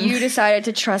Juan. You decided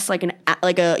to trust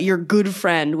your good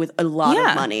friend with a lot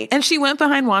of money. And she went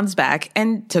behind Juan's back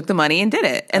and took the money and did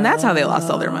it. And that's how they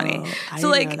lost all their money. I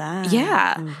didn't know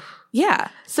that. Yeah.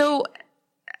 So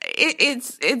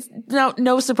it's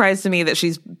no surprise to me that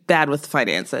she's bad with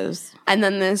finances. And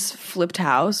then this flipped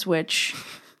house, which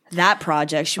that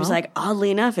project, she was like,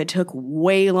 oddly enough, it took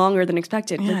way longer than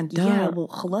expected. Yeah, Like, yeah, well,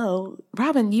 hello.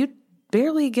 Robin, you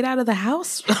barely get out of the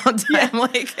house on time. Yeah.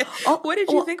 Like, what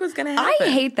did you think was going to happen? I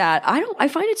hate that. I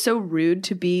find it so rude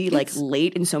to be like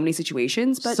late in so many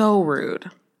situations. But so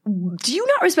rude. Do you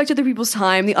not respect other people's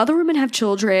time? The other women have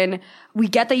children. We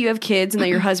get that you have kids and that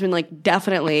your husband like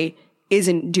definitely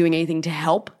isn't doing anything to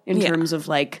help in terms of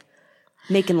like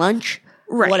making lunch,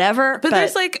 whatever. But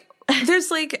there's like,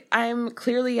 I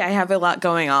have a lot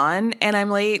going on and I'm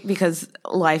late because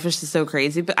life is just so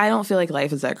crazy. But I don't feel like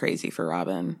life is that crazy for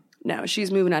Robin. No,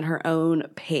 she's moving at her own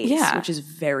pace, which is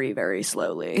very, very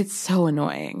slowly. It's so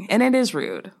annoying. And it is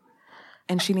rude.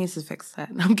 And she needs to fix that.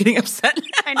 And I'm getting upset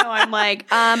now. I know. I'm like,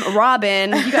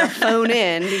 Robin, you got to phone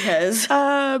in because.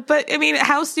 But I mean,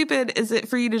 how stupid is it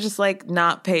for you to just like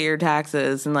not pay your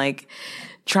taxes and like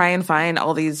try and find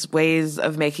all these ways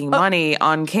of making money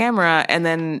on camera and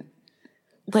then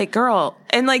like, girl,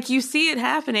 and like you see it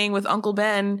happening with Uncle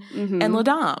Ben and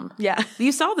LaDame. Yeah.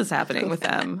 You saw this happening with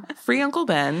them. Free Uncle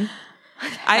Ben.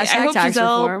 I hope tax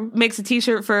Giselle reform. makes a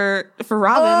t-shirt for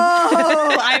Robin.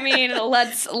 Oh, I mean,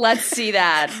 let's see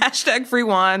that. Hashtag free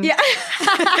Juan. Yeah.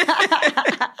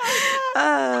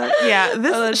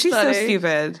 She's funny. so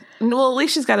stupid. Well, at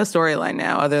least she's got a storyline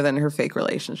now other than her fake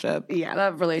relationship. Yeah,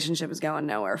 that relationship is going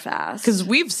nowhere fast. Because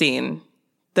we've seen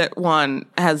that Juan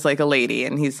has like a lady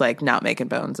and he's like not making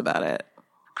bones about it.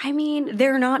 I mean,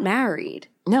 they're not married.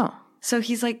 No. So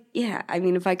he's like, yeah, I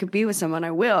mean, if I could be with someone,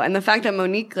 I will. And the fact that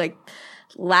Monique, like,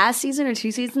 last season or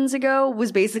 2 seasons ago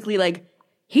was basically like,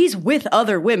 he's with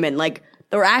other women. Like,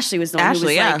 or Ashley was the one who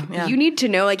was like, you need to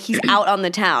know, like, he's out on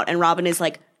the town. And Robin is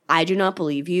like, I do not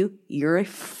believe you. You're a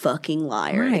fucking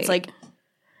liar. Right. It's like,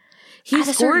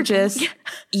 he's gorgeous.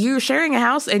 You're sharing a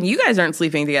house and you guys aren't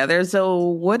sleeping together. So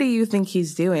what do you think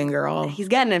he's doing, girl? he's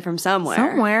getting it from somewhere.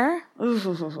 Somewhere.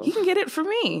 You can get it from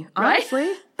me, honestly.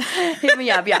 Right? Hit me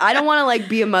up. Yeah, I don't want to, like,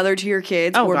 be a mother to your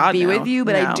kids or be with you,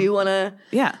 but I do want to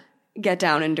get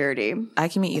down and dirty. I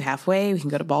can meet you halfway. We can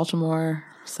go to Baltimore.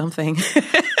 Something.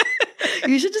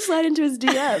 You should just slide into his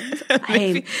DMs.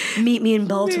 Hey, meet me in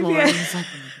Baltimore. And he's like,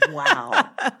 wow,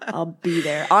 I'll be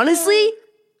there. Honestly,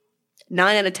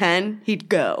 9 out of 10, he'd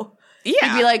go.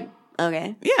 Yeah. He'd be like,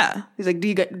 okay. Yeah. He's like,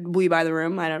 will you buy the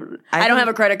room? I don't have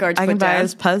a credit card to I put can buy down.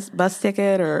 his bus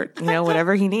ticket or,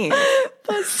 whatever he needs.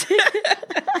 Bus ticket.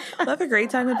 We'll have a great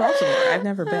time in Baltimore. I've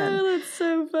never been. Oh, that's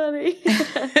so funny.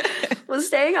 Well,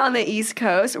 staying on the East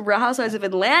Coast, Real Housewives of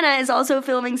Atlanta is also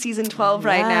filming season 12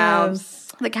 right now.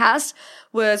 The cast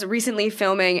was recently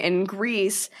filming in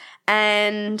Greece,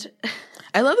 and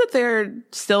I love that they're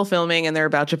still filming and they're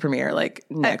about to premiere like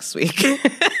next week.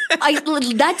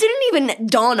 that didn't even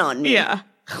dawn on me. Yeah.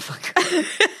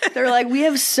 They're like, we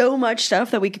have so much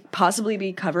stuff that we could possibly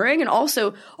be covering, and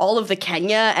also all of the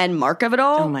Kenya and Mark of it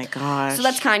all. Oh my gosh. So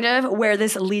that's kind of where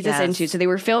this leads us into. So they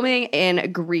were filming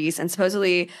in Greece, and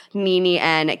supposedly Nene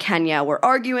and Kenya were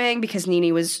arguing because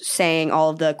Nene was saying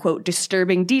all of the, quote,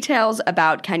 disturbing details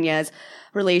about Kenya's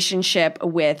relationship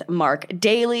with Mark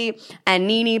Daly, and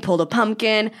Nene pulled a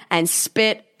pumpkin and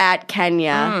spit at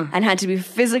Kenya and had to be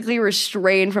physically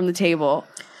restrained from the table.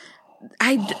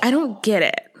 I don't get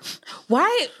it.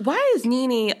 Why is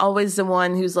Nene always the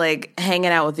one who's like hanging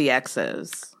out with the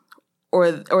exes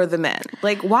or the men?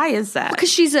 Like, why is that?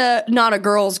 Because she's not a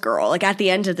girl's girl. Like, at the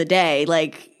end of the day,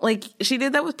 like she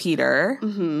did that with Peter.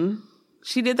 Mm-hmm.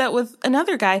 She did that with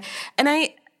another guy, and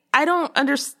I don't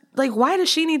understand. Like, why does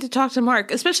she need to talk to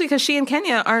Mark? Especially because she and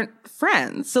Kenya aren't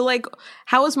friends. So, like,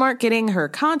 how is Mark getting her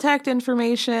contact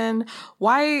information?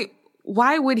 Why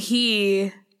would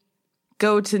he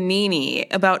go to Nene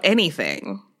about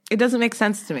anything? It doesn't make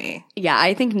sense to me. Yeah,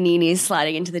 I think Nene's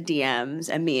sliding into the DMs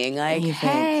and being like,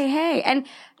 hey. And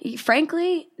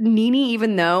frankly, Nene,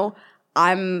 even though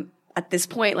I'm at this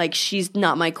point, like, she's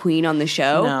not my queen on the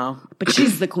show, but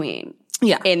she's the queen.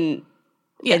 Yeah. In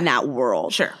that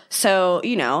world. Sure. So,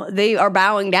 they are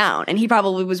bowing down. And he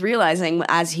probably was realizing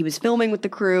as he was filming with the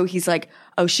crew, he's like,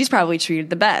 oh, she's probably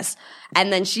treated the best.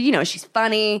 And then she, she's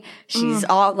funny. She's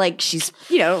all like, she's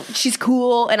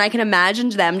cool. And I can imagine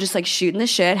them just like shooting the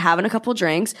shit, having a couple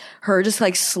drinks, her just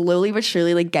like slowly but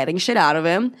surely like getting shit out of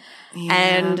him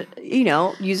and,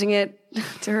 using it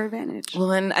to her advantage. Well,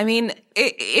 then, I mean,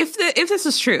 if this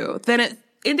is true, then it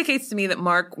indicates to me that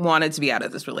Mark wanted to be out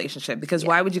of this relationship because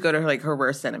why would you go to her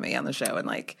worst enemy on the show and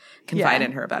like confide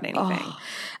in her about anything?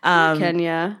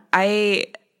 Kenya.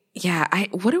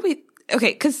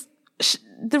 Because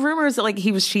the rumors that like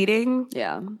he was cheating.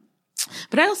 Yeah.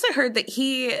 But I also heard that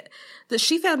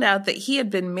she found out that he had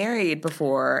been married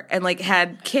before and like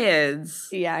had kids.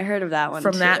 Yeah, I heard of that one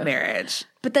from too. that marriage.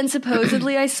 But then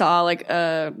supposedly I saw like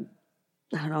I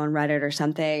don't know, on Reddit or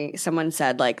something, someone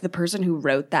said like the person who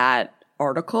wrote that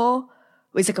article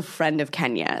was like a friend of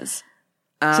Kenya's.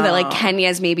 So that like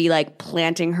Kenya's maybe like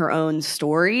planting her own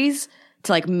stories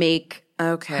to like make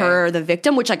her the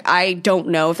victim, which like I don't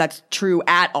know if that's true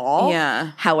at all.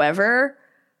 Yeah. However,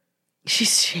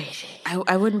 she's shady.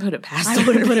 I wouldn't put it past her. I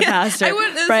wouldn't put it past her. I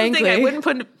wouldn't, frankly. I wouldn't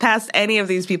put it past any of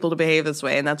these people to behave this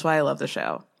way, and that's why I love the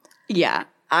show. Yeah.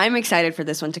 I'm excited for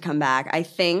this one to come back. I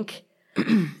think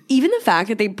even the fact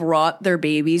that they brought their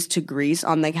babies to Greece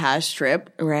on the cash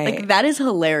trip, right? Like that is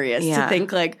hilarious to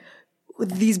think like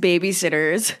with these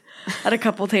babysitters at a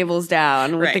couple tables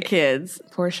down with the kids.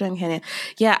 Portia and Kenya.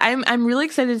 Yeah, I'm really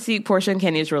excited to see Portia and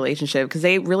Kenya's relationship because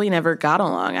they really never got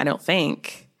along, I don't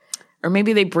think. Or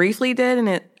maybe they briefly did,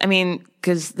 and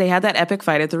because they had that epic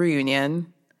fight at the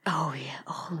reunion. Oh, yeah.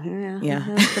 Oh, yeah. Yeah.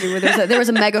 That's pretty weird. There was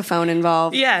a megaphone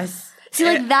involved. Yes. See,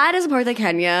 like, that is a part that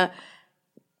Kenya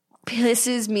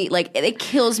pisses me. Like, it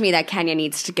kills me that Kenya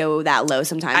needs to go that low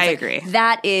sometimes. I like, agree.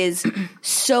 That is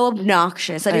so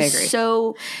obnoxious. That is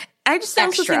so I just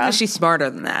also think that she's smarter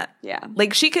than that. Yeah.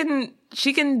 Like, she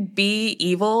can be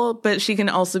evil, but she can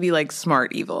also be, like,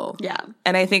 smart evil. Yeah.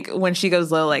 And I think when she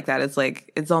goes low like that,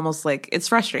 it's almost like, it's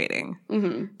frustrating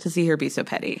to see her be so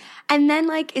petty. And then,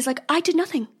 like, it's like, I did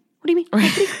nothing. What do you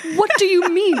mean? What do you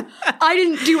mean? I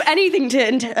didn't do anything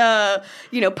to,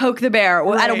 poke the bear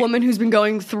at a woman who's been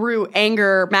going through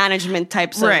anger management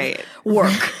types of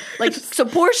work. Like, so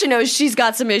Portia knows she's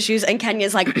got some issues, and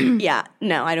Kenya's like, yeah,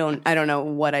 no, I don't know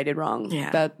what I did wrong.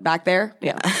 Yeah. Back there,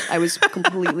 yeah, I was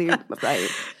completely right.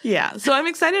 Yeah. So I'm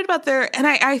excited about and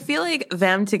I feel like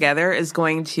them together is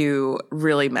going to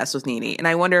really mess with Nene. And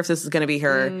I wonder if this is going to be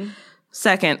her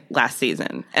second last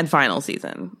season and final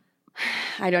season.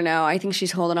 I don't know. I think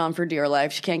she's holding on for dear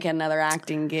life. She can't get another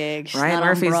acting gig. She's Ryan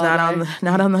Murphy's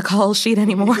not on the call sheet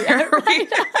anymore. Yeah, right.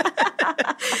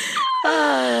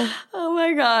 Oh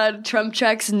my God. Trump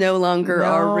checks no longer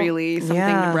are really something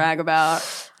to brag about.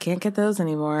 Can't get those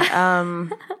anymore.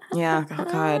 Yeah. Oh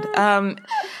God.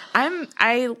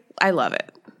 I love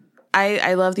it.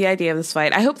 I love the idea of this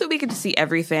fight. I hope that we get to see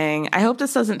everything. I hope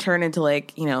this doesn't turn into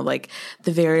like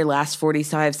the very last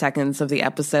 45 seconds of the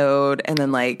episode and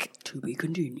then like to be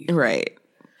continued. Right.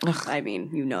 Ugh. I mean,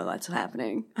 what's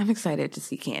happening. I'm excited to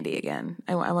see Candy again.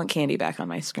 I want Candy back on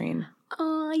my screen.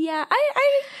 Yeah.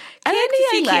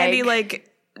 Candy like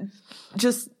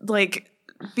just like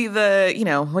be the,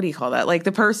 what do you call that? Like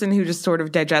the person who just sort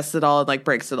of digests it all and like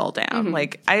breaks it all down. Mm-hmm.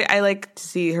 Like I like to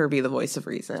see her be the voice of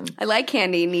reason. I like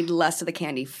Candy, need less of the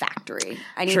Candy factory.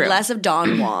 I need less of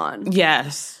Don Juan.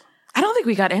 Yes. I don't think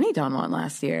we got any Don Juan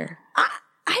last year. I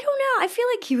don't know. I feel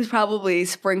like he was probably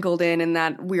sprinkled in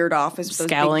that weird office with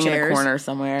scowling those big in chairs. a corner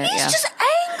somewhere. He's just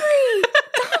angry.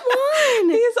 Don Juan.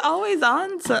 He's always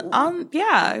on.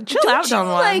 Yeah. Chill out, Don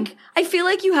Juan. Like, I feel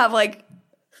like you have like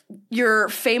your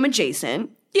fame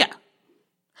adjacent. Yeah.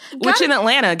 Which in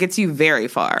Atlanta gets you very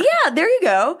far. Yeah, there you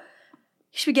go.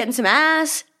 You should be getting some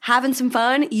ass, having some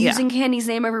fun, using Candy's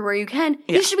name everywhere you can.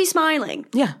 Yeah. You should be smiling.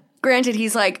 Yeah. Granted,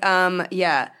 he's like,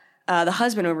 the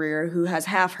husband over here who has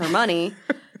half her money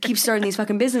keeps starting these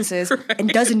fucking businesses and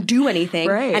doesn't do anything.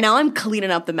 Right. And now I'm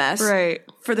cleaning up the mess. Right.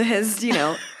 For his,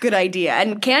 good idea.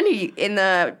 And Candy, in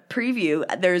the preview,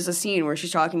 there's a scene where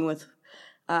she's talking with,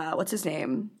 what's his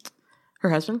name? Her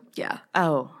husband? Yeah.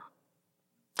 Oh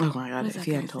my God. If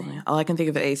you hadn't told me. All I can think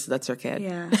of is that's her kid.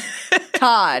 Yeah.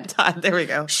 Todd, there we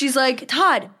go. She's like,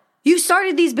 Todd, you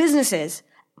started these businesses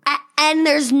and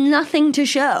there's nothing to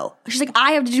show. She's like,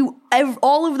 I have to do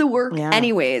all of the work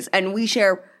anyways. And we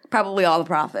share probably all the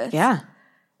profits. Yeah.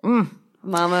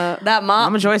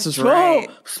 Mama Joyce was right.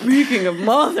 Speaking of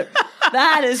mother,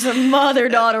 that is a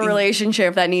mother-daughter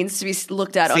relationship that needs to be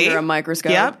looked at under a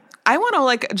microscope. Yep. I want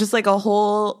to a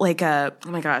whole oh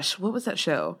my gosh, what was that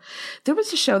show? There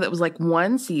was a show that was like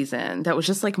one season that was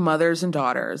just like mothers and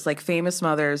daughters, like famous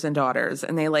mothers and daughters,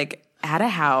 and they like had a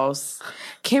house.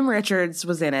 Kim Richards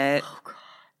was in it.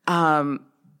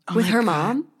 With her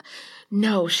mom?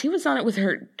 No, she was on it with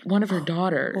one of her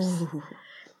daughters.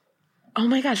 Oh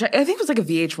my gosh, I think it was like a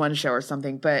VH1 show or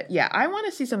something. But yeah, I want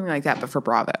to see something like that, but for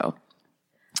Bravo.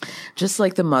 Just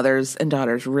like the mothers and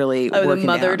daughters really working the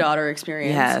mother-daughter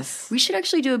experience. Yes. We should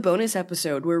actually do a bonus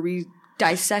episode where we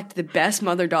dissect the best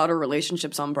mother-daughter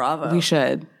relationships on Bravo. We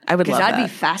should. I would love that. Because that'd be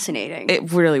fascinating.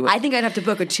 It really would. I think I'd have to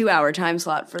book a 2-hour time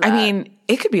slot for that. I mean,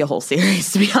 it could be a whole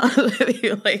series, to be honest with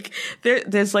you. Like,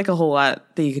 there's like a whole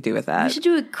lot that you could do with that. we should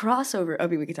do a crossover. I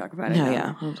mean, we could talk about it. No, now.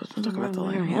 yeah. We'll talk about the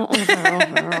lawyer. Yeah. We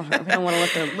don't want to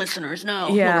let the listeners know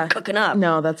what we're cooking up.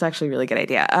 No, that's actually a really good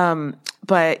idea.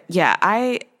 But yeah,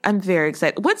 I'm very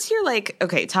excited. What's your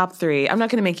top 3? I'm not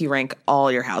going to make you rank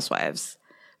all your housewives,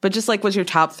 but just like, what's your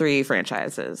top 3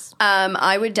 franchises?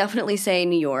 I would definitely say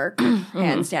New York,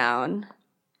 hands down.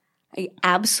 I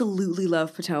absolutely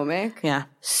love Potomac. Yeah.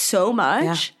 So much.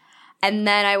 Yeah. And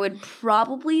then I would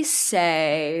probably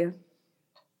say,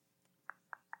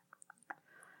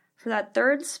 for that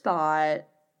third spot,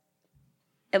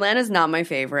 Atlanta's not my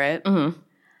favorite.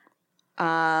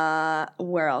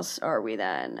 Where else are we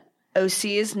then? OC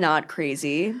is not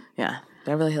crazy. Yeah.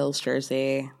 Beverly Hills,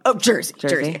 Jersey. Oh, Jersey. I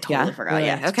totally Yeah. forgot. Really?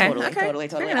 Yeah. Okay. Totally.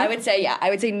 Fair enough. I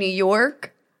would say New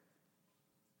York,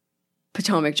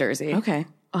 Potomac, Jersey. Okay.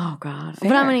 Oh, God. Fair.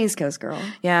 But I'm an East Coast girl.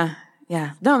 Yeah.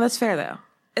 Yeah. No, that's fair, though.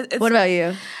 What about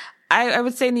you? I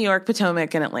would say New York,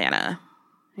 Potomac, and Atlanta.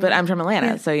 But I'm from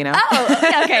Atlanta, so, you know.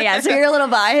 Oh, okay, yeah. So you're a little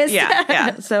biased.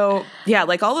 Yeah. So, yeah,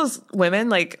 like, all those women,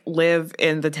 like, live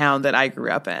in the town that I grew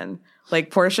up in.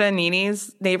 Like, Portia and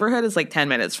Nini's neighborhood is like 10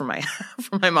 minutes from my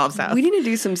mom's house. We need to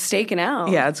do some staking out.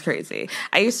 Yeah, it's crazy.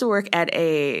 I used to work at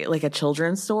a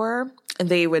children's store, and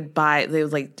they would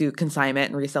like do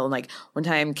consignment and resell. And like one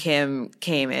time Kim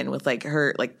came in with like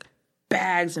her like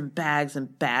bags and bags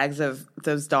and bags of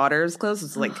those daughters' clothes. It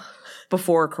was like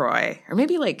before Croy, or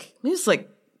maybe right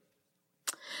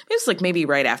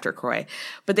after Croy.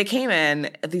 But they came in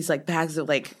these like bags of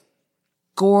like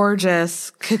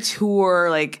gorgeous couture,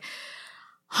 like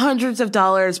hundreds of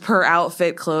dollars per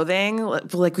outfit clothing.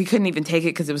 Like, we couldn't even take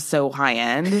it because it was so high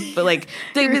end. But like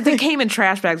they came in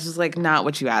trash bags. It was like not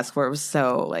what you asked for. It was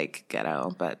so like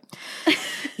ghetto. But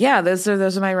yeah, those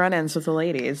are my run-ins with the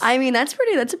ladies. I mean, that's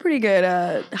a pretty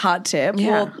good hot tip.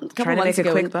 Yeah. Well, a couple Trying to months make a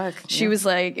ago, quick buck. She was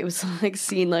like, it was like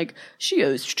seen like she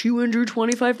owes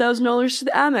 $225,000 to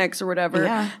the Amex or whatever.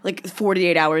 Yeah. Like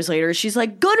 48 hours later, she's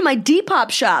like, go to my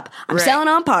Depop shop. I'm selling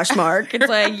on Poshmark. It's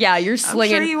like, yeah, you're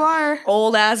slinging sure you are.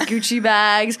 old ass Gucci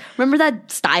bags. Remember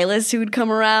that stylist who would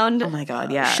come around? Oh my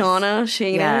God, yes. Shayna?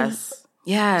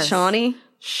 Yes. Shawnee?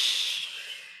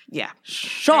 Yeah.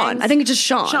 Sean. I think it's just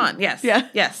Sean. Sean, yes. Yeah.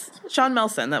 Yes. Sean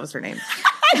Melson, that was her name.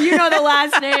 You know the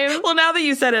last name? Well, now that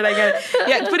you said it, I get it.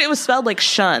 Yeah, but it was spelled like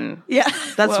Shun. Yeah.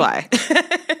 That's why.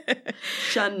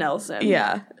 Shun Nelson.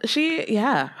 Yeah.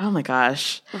 Oh my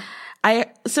gosh.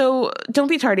 So Don't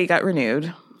Be Tardy got renewed.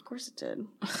 Of course it did.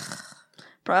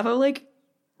 Bravo, like,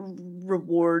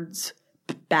 rewards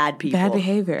bad people. Bad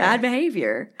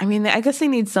behavior. I mean, I guess they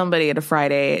need somebody at a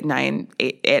Friday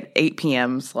at 8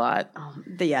 p.m. slot.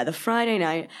 The Friday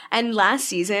night. And last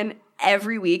season,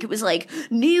 every week, it was like,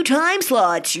 new time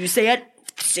slot, Tuesday at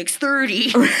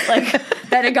 6:30. Like,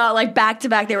 then it got, like,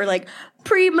 back-to-back. They were like,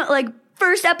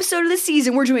 first episode of the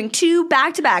season, we're doing 2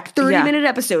 back-to-back 30-minute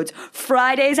episodes.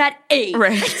 Fridays at 8.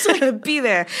 Right. So be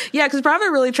there. Yeah, because Bravo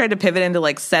really tried to pivot into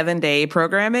like 7-day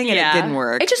programming and it didn't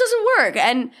work. It just doesn't work.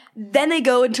 And then they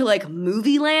go into like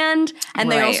movie land,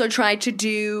 and they also try to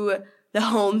do the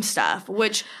home stuff,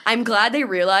 which I'm glad they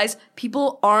realize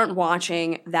people aren't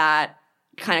watching that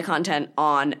kind of content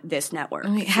on this network.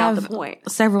 We It's have not the point.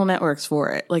 several networks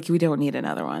for it. Like, we don't need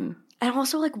another one. And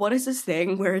also, like, what is this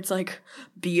thing where it's like,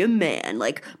 be a man?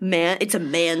 Like, man, it's a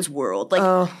man's world.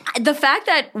 Like, the fact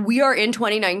that we are in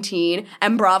 2019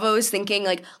 and Bravo is thinking,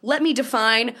 like, let me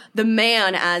define the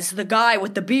man as the guy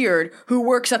with the beard who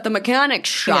works at the mechanic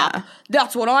shop. Yeah.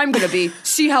 That's what I'm going to be.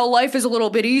 See how life is a little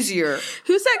bit easier.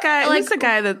 Who's that guy? Like- Who's the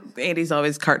guy that Andy's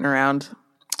always carting around?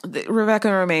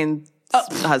 Rebecca Romaine's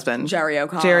husband. Jerry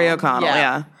O'Connell. Jerry O'Connell,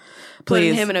 yeah.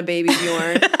 Putting Please. him in a baby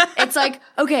Bjorn. It's like,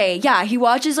 okay, yeah, he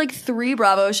watches like 3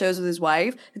 Bravo shows with his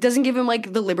wife. It doesn't give him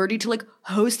like the liberty to like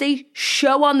host a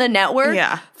show on the network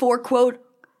for, quote,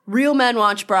 real men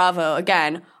watch Bravo,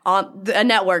 again, on a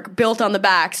network built on the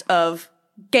backs of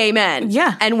gay men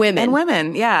and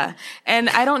women. Yeah. And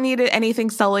I don't need anything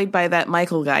sullied by that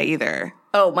Michael guy either.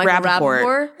 Oh, Michael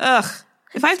Rappaport? Ugh.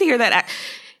 If I have to hear that...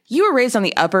 You were raised on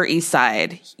the Upper East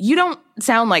Side. You don't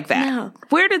sound like that. No.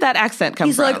 Where did that accent come from?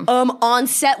 He's like, on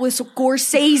set with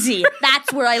Scorsese.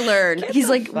 That's where I learned. He's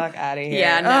like, fuck out of here.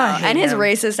 Yeah, no. And his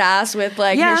racist ass with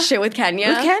like his shit with Kenya.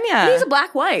 With Kenya. And he's a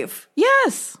black wife.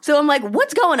 Yes. So I'm like,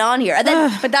 what's going on here? And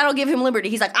then, but that'll give him liberty.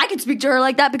 He's like, I can speak to her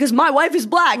like that because my wife is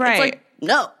black. Right. It's like,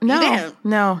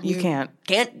 no, you can't.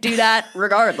 Can't do that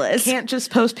regardless. Can't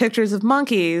just post pictures of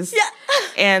monkeys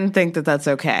and think that that's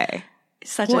okay.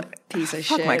 Such a piece of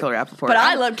Fuck shit. Michael Rappaport. But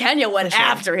I love Kenya went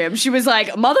after him. She was like,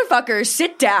 motherfucker,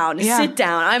 sit down. Yeah. Sit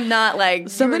down. I'm not like...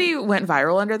 Somebody went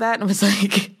viral under that and was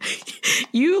like,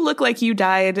 you look like you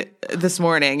died this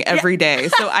morning every day.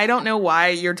 So I don't know why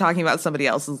you're talking about somebody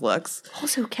else's looks.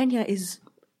 Also, Kenya is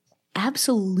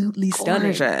absolutely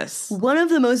stunning. Gorgeous. One of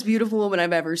the most beautiful women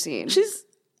I've ever seen. She's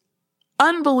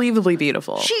unbelievably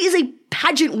beautiful. She is a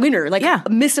pageant winner, like Yeah.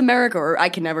 Miss America, or I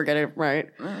can never get it right.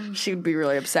 She would be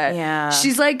really upset. Yeah.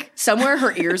 She's like, somewhere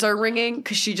her ears are ringing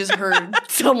because she just heard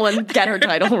someone get her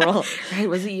title wrong. Right,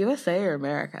 was it USA or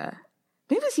America?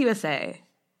 Maybe it's USA.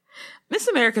 Miss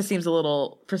America seems a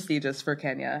little prestigious for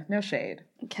Kenya. No shade.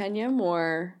 Kenya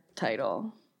Moore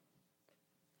title.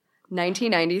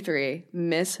 1993,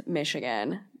 Miss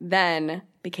Michigan. Then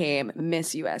became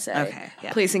Miss USA. Okay,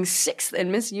 yeah. Placing 6th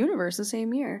in Miss Universe the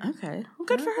same year. Okay. Well,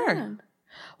 good for her.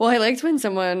 Well, I liked when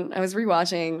I was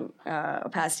rewatching a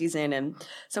past season and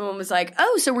someone was like,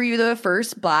 oh, so were you the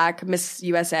first Black Miss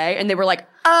USA? And they were like,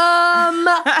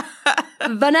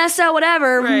 Vanessa,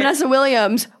 whatever, Right. Vanessa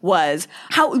Williams was.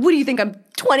 What do you think? I'm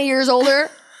 20 years older?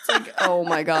 It's like, oh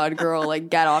my God, girl, like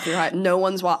get off your high. No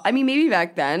one's I mean, maybe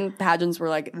back then pageants were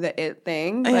like the it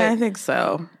thing. But, Yeah, I think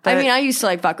so. I mean, I used to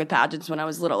like fuck with pageants when I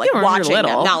was little, like Yeah, when you were watching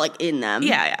little. them, not like in them.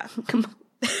 yeah.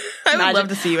 I would love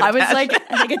to see you in a I was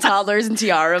pageant. like a toddlers and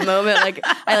tiara moment. Like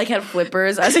I like had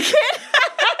flippers as a kid.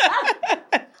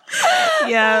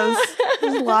 Yes.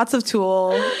 Lots of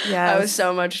Tool. Yes. I was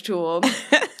so much Tool.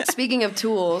 Speaking of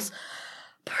tools,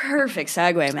 perfect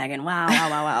segue, Megan.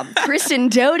 Wow. Kristen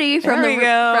Doty from There we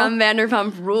go. from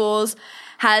Vanderpump Rules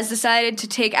has decided to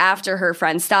take after her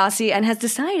friend Stassi and has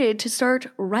decided to start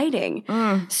writing.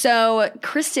 So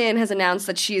Kristen has announced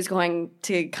that she is going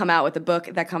to come out with a book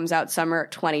that comes out summer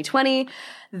 2020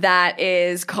 that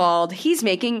is called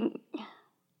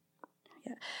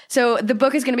So the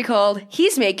book is going to be called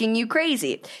He's Making You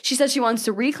Crazy. She says she wants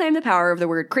to reclaim the power of the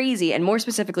word crazy and more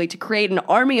specifically to create an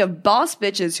army of boss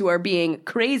bitches who are being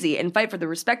crazy and fight for the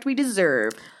respect we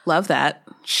deserve. Love that.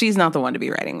 She's not the one to be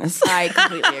writing this. I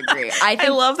completely agree. I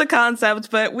love the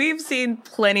concept, but we've seen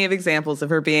plenty of examples of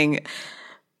her being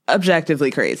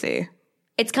objectively crazy.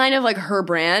 It's kind of like her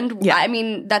brand. Yeah. I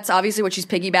mean, that's obviously what she's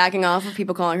piggybacking off of,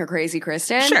 people calling her Crazy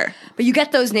Kristen. Sure. But you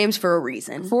get those names for a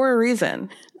reason. For a reason.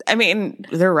 I mean,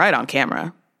 they're right on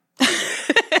camera.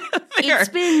 It's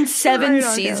been 7 right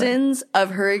on seasons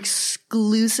of her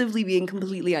exclusively being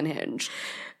completely unhinged.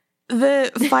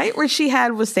 The fight where she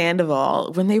had with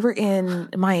Sandoval when they were in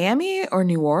Miami or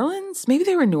New Orleans, maybe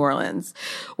they were in New Orleans,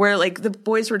 where like the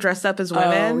boys were dressed up as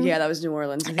women. Oh, yeah, that was New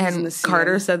Orleans. He's in And the scene.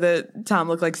 Carter said that Tom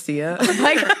looked like Sia.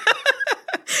 Like,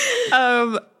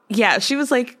 Yeah, she was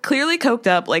like clearly coked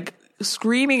up, like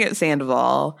screaming at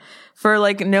Sandoval for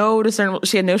like no discernible.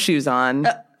 She had no shoes on.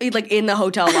 like in the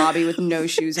hotel lobby with no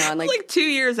shoes on. Like 2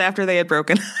 years after they had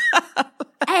broken up.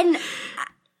 And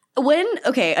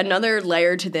another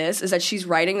layer to this is that she's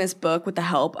writing this book with the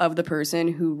help of the person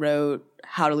who wrote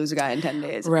How to Lose a Guy in 10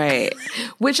 Days. Right.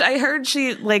 Which I heard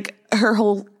she, like, her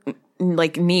whole,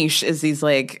 like, niche is these,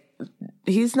 like,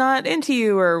 he's not into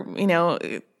you or, you know,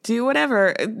 do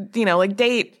whatever, you know, like,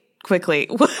 date quickly.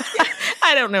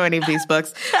 I don't know any of these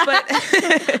books, but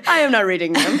I am not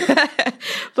reading them.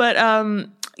 But,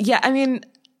 yeah, I mean,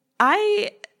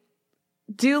 I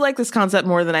do like this concept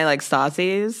more than I like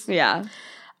Stassi's. Yeah.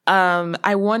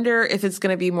 I wonder if it's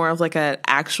going to be more of like an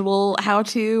actual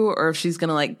how-to or if she's going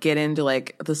to like get into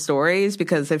like the stories,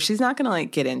 because if she's not going to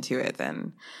like get into it,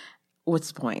 then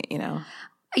what's the point, you know?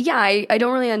 Yeah, I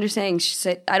don't really understand.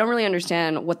 I don't really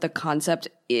understand what the concept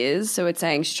is. So it's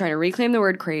saying she's trying to reclaim the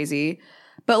word crazy,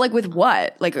 but like with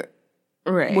what? Like,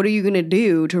 Right. what are you going to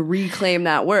do to reclaim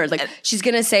that word? Like she's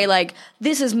going to say like,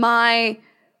 this is why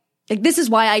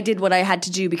I did what I had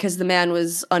to do because the man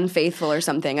was unfaithful or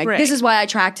something. Like, Right. This is why I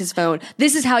tracked his phone.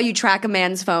 This is how you track a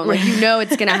man's phone. Like, you know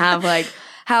it's going to have, like,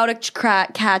 how to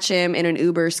catch him in an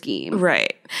Uber scheme.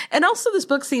 Right. And also this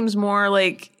book seems more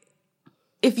like,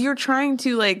 if you're trying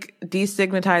to like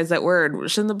destigmatize that word,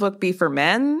 shouldn't the book be for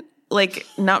men? Like,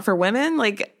 not for women?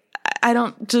 Like, I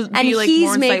don't just And be like he's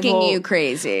more making insightful. you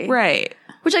crazy. Right.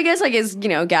 Which I guess, like, is, you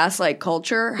know, gaslight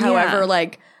culture. However, Yeah.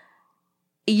 like,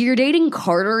 you're dating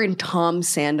Carter and Tom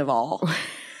Sandoval.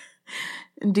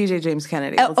 And DJ James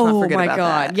Kennedy. Let's not Oh forget my about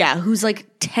God. that. Yeah, who's like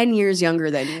 10 years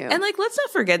younger than you. And like, let's not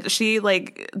forget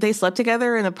that they slept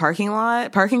together in a parking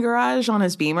garage on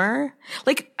his Beamer.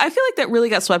 Like, I feel like that really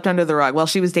got swept under the rug while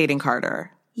she was dating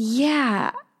Carter.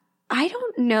 Yeah. I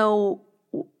don't know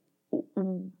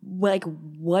like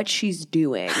what she's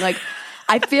doing. Like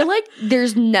I feel like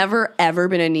there's never ever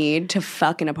been a need to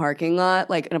fuck in a parking lot,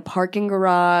 like in a parking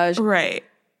garage. Right.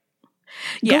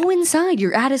 Go inside.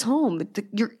 You're at his home.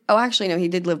 Actually, no, he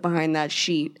did live behind that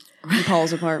sheet in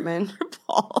Paul's apartment.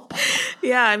 Paul.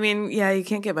 Yeah, I mean, you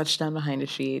can't get much done behind a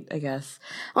sheet, I guess.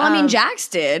 Well, I mean, Jax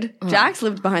did. Jax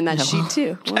lived behind that sheet,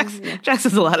 too. Jax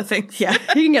does a lot of things. Yeah,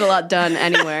 you can get a lot done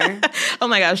anywhere. Oh,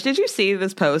 my gosh. Did you see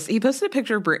this post? He posted a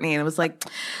picture of Brittany, and it was like,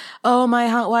 oh, my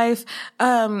hot wife,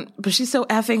 but she's so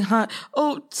effing hot.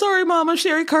 Oh, sorry, Mama,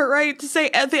 Sherry Cartwright, to say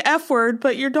the F word,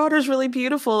 but your daughter's really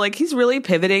beautiful. Like, he's really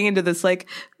pivoting into this, like,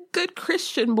 good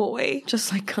Christian boy.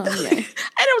 Just like Kanye.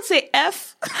 I don't say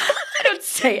F. I don't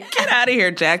say F. Get out of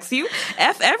here, Jax. You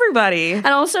F everybody. And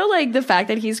also, like, the fact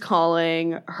that he's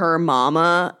calling her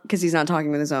mama because he's not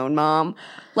talking with his own mom.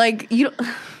 Like, you don't...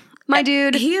 My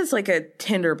dude. He is like a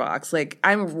tinderbox. Like,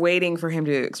 I'm waiting for him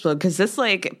to explode because this,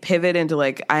 like, pivot into,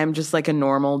 like, I'm just, like, a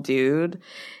normal dude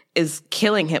is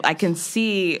killing him. I can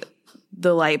see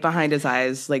the light behind his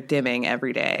eyes, like, dimming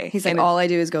every day. He's like, all I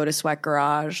do is go to Sweat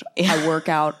Garage. I work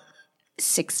out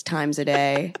 6 times a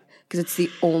day because it's the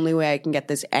only way I can get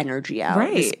this energy out.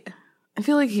 Right. I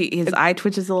feel like his eye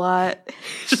twitches a lot.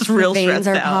 Just real veins stressed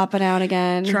are out. popping out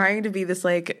again. Trying to be this,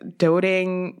 like,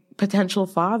 doting potential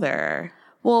father.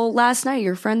 Well, last night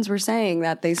your friends were saying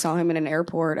that they saw him in an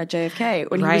airport at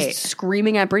JFK when he was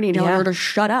screaming at Brittany, telling her to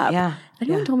shut up. Yeah.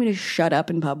 Anyone told me to shut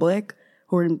up in public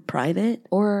or in private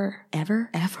or ever?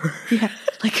 Yeah.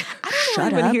 Like, I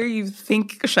don't even hear you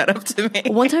think shut up to me.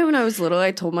 One time when I was little,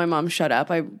 I told my mom shut up,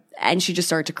 and she just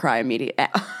started to cry immediately. And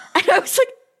I was like,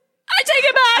 I take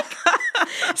it back.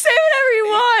 Say whatever you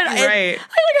want. Right.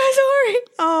 I'm sorry.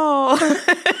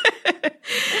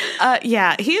 Oh.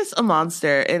 Yeah, he is a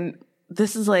monster. And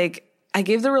this is like, I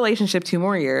gave the relationship 2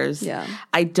 more years. Yeah.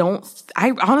 I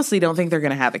honestly don't think they're going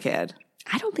to have a kid.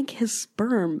 I don't think his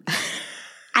sperm.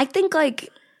 I think, like,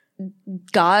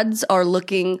 gods are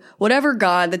looking, whatever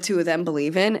God the two of them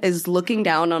believe in is looking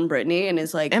down on Brittany and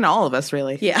is like. And all of us,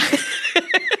 really. Yeah.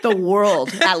 The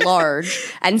world at large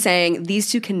and saying, these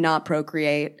two cannot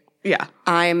procreate. Yeah.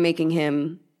 I'm making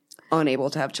him unable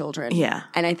to have children. Yeah.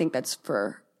 And I think that's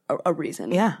for a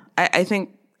reason. Yeah.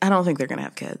 I don't think they're going to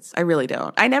have kids. I really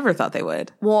don't. I never thought they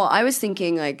would. Well, I was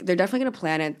thinking, like, they're definitely going to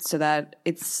plan it so that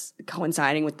it's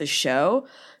coinciding with the show.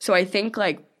 So I think,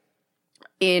 like,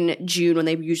 in June when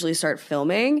they usually start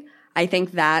filming, I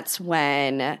think that's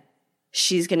when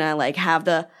she's going to, like, have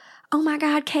the, oh my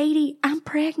God, Katie, I'm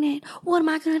pregnant. What am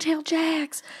I going to tell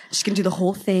Jax? She's going to do the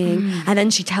whole thing. And then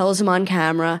she tells him on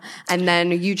camera. And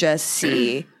then you just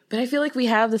see. But I feel like we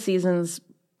have the seasons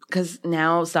because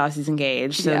now Stassi's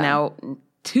engaged. So now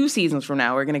 2 seasons from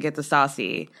now, we're going to get the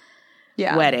Stassi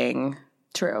wedding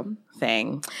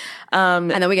thing.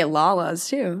 And then we get Lala's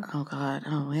too. Oh, God.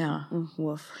 Oh, yeah.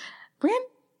 Woof.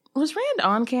 Was Rand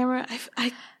on camera?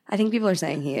 I think people are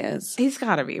saying he is. He's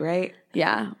got to be, right?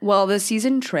 Yeah. Well, the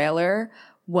season trailer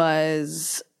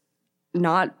was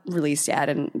not released yet,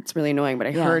 and it's really annoying, but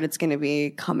I heard it's going to be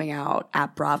coming out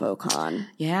at BravoCon.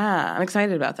 Yeah. I'm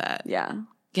excited about that. Yeah.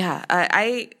 Yeah.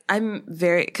 I'm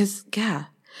very, because,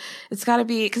 it's got to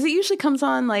be, because it usually comes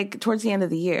on, like, towards the end of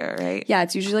the year, right? Yeah.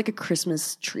 It's usually like a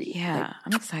Christmas treat. Yeah. Like,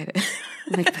 I'm excited.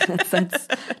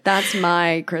 Like, that's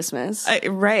my Christmas.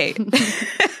 Right.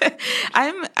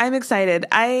 I'm excited.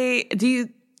 Are you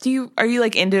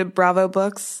like into Bravo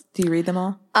books? Do you read them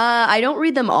all? I don't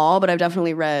read them all, but I've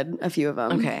definitely read a few of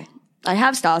them. Okay. I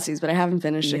have Stassi's, but I haven't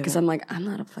finished it because I'm like, I'm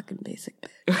not a fucking basic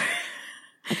bitch.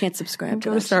 I can't subscribe to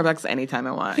Go that to Starbucks anytime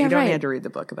I want. Yeah, you don't right. have to read the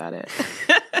book about it.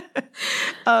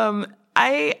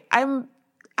 I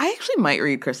actually might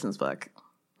read Kristen's book.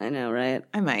 I know, right?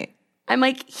 I might. I'm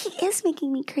like, he is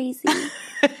making me crazy.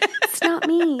 It's not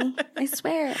me. I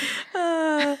swear.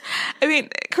 I mean,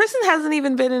 Kristen hasn't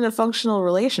even been in a functional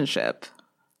relationship.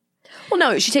 Well,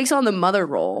 no, she takes on the mother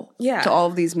role Yeah. to all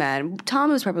of these men.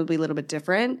 Tom was probably a little bit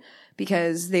different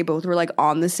because they both were, like,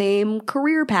 on the same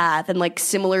career path and, like,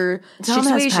 similar Tom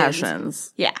situations. has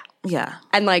passions. Yeah. Yeah.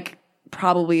 And, like,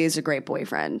 probably is a great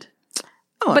boyfriend.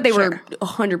 Oh, But they sure. were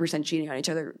 100% cheating on each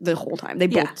other the whole time. They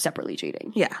both separately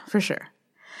cheating. Yeah, for sure.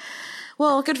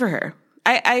 Well, good for her.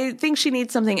 I think she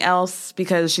needs something else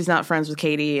because she's not friends with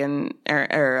Katie and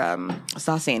or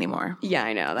Stassi anymore. Yeah,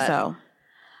 I know that. So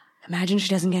imagine she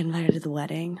doesn't get invited to the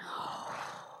wedding.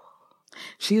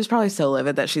 she was probably so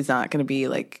livid that she's not going to be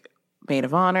like maid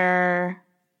of honor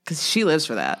because she lives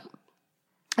for that.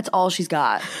 That's all she's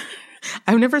got.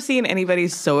 I've never seen anybody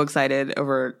so excited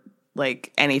over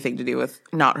like anything to do with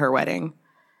not her wedding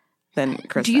than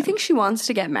Kristen. Do you think she wants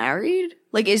to get married?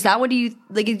 Like, is that what do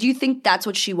you think that's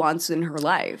what she wants in her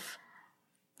life?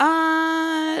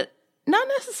 Not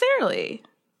necessarily.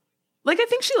 Like, I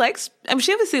think she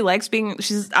obviously likes being,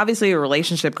 she's obviously a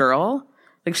relationship girl.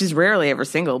 Like, she's rarely ever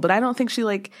single, but I don't think she,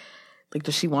 like, Like,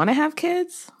 does she want to have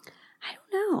kids? I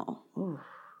don't know.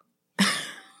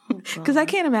 Because I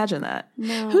can't imagine that.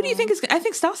 No. Who do you think is? I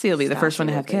think Stassi will be the first one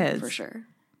to have kids for sure.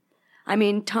 I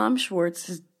mean, Tom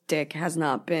Schwartz's dick has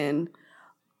not been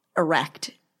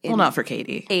erect. Well, not for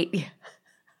Katie. 8 years.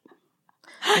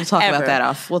 We'll talk about that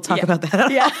off. We'll talk about that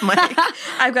off mic.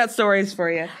 I've got stories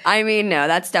for you. I mean, no,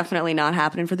 that's definitely not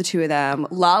happening for the two of them.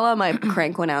 Lala might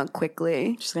crank one out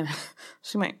quickly.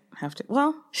 She might have to.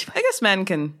 Well, I guess men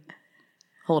can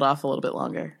hold off a little bit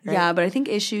longer. Right? Yeah, but I think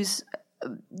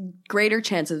greater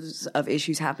chances of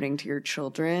issues happening to your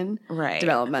children, right,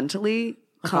 developmentally,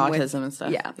 like autism and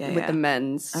stuff. Yeah, with the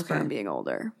men's sperm being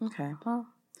older. Okay, well,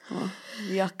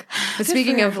 yuck. But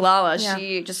speaking of Lala,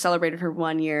 she just celebrated her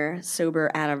 1 year sober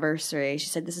anniversary. She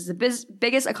said, "This is the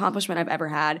biggest accomplishment I've ever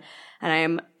had,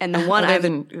 and the one other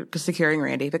than securing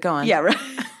Randy." But go on. Yeah, right.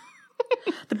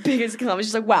 The biggest accomplishment.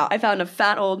 She's like, "Wow, I found a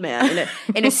fat old man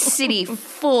in a city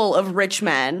full of rich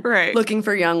men, looking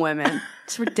for young women.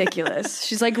 It's ridiculous."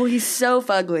 She's like, "Well, he's so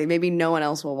fugly. Maybe no one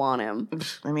else will want him."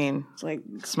 I mean, it's like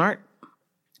smart.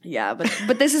 Yeah,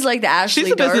 but this is like the Ashley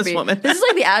She's a Darby. businesswoman. This is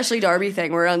like the Ashley Darby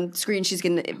thing, where on screen she's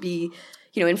going to be,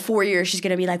 in 4 years she's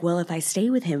going to be like, "Well, if I stay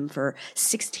with him for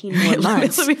 16 more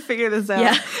months, let me figure this out."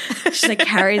 Yeah, she's like,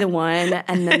 carry the one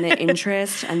and then the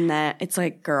interest, and then it's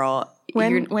like, girl,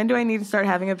 when do I need to start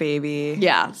having a baby?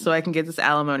 Yeah, so I can get this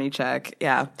alimony check.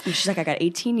 Yeah, and she's like, I got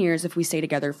 18 years if we stay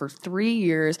together for 3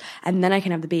 years, and then I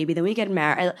can have the baby. Then we get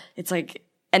married. It's like.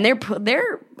 And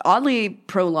they're oddly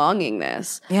prolonging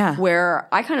this. Yeah. Where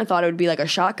I kind of thought it would be like a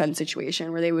shotgun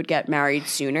situation where they would get married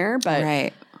sooner,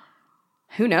 but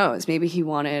who knows? Maybe he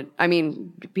wanted. I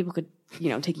mean, people could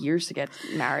take years to get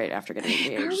married after getting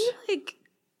engaged.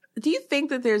 Do you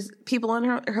think that there's people in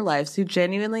her lives who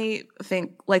genuinely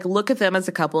think, like, look at them as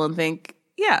a couple and think,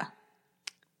 yeah,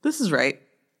 this is right?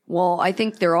 Well, I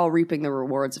think they're all reaping the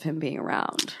rewards of him being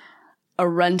around. A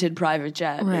rented private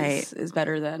jet is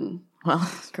better than. Well,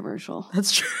 commercial.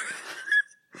 That's true.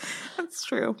 That's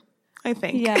true. I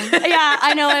think. Yeah. Yeah,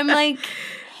 I know. I'm like,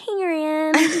 hey,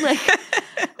 Rand. Like,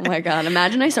 oh my God.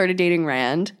 Imagine I started dating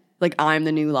Rand. Like, I'm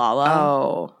the new Lala.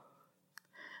 Oh.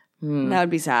 That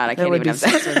would be sad. I can't even have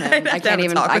sex with him. I can't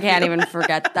even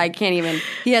forget.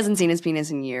 He hasn't seen his penis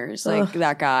in years. Like,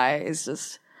 that guy is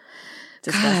just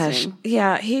disgusting. Gosh.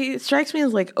 Yeah. He strikes me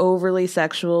as like overly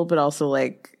sexual, but also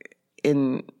like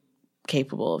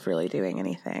incapable of really doing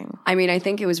anything. I mean, I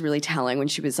think it was really telling when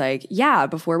she was like, yeah,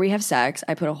 before we have sex,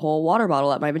 I put a whole water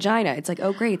bottle up my vagina. It's like,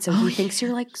 oh, great. So he thinks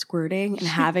you're like squirting and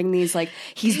having these like,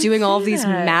 he's doing all of these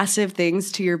massive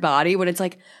things to your body when it's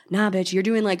like, nah, bitch, you're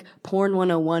doing like porn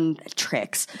 101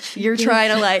 tricks. You're trying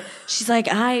to like, she's like,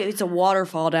 it's a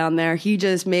waterfall down there. He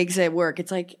just makes it work.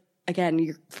 It's like, again,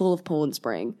 you're full of Poland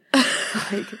Spring.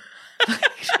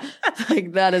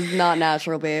 like that is not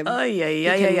natural, babe. Oh,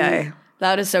 yeah.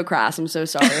 That is so crass. I'm so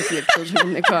sorry if you have children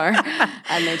in the car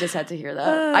and they just had to hear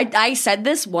that. I said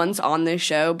this once on this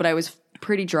show, but I was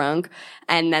pretty drunk.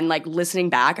 And then like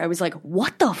listening back, I was like,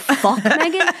 what the fuck,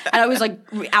 Megan? And I was like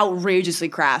outrageously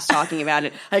crass talking about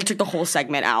it. I took the whole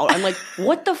segment out. I'm like,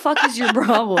 what the fuck is your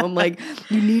problem? Like,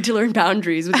 you need to learn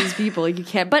boundaries with these people. Like, you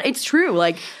can't. But it's true.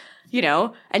 Like,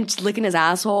 and just licking his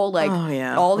asshole, like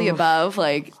all the above.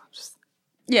 Like,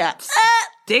 yeah.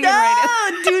 Digging right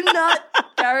in. Do not.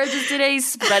 Dara just did a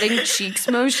spreading cheeks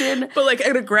motion. But like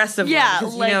an aggressive one.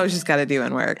 Because like, she's got to do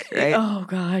in work, right? Oh,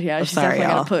 God, yeah. She's definitely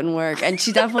got to put in work. And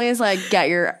she definitely is like, get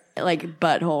your like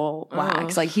butthole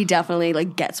wax. Like, he definitely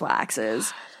like gets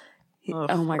waxes.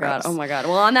 Oh my God.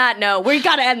 Well, on that note, we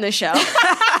got to end the show.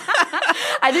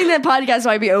 I think that podcast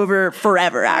might be over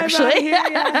forever, actually.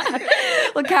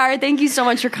 Well, Kara, thank you so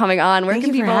much for coming on. Where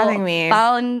can people having me.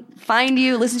 follow and find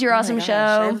you, listen to your awesome show?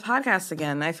 I have a podcast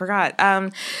again. I forgot.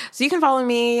 So you can follow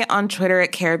me on Twitter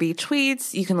at KaraB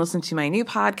Tweets. You can listen to my new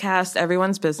podcast,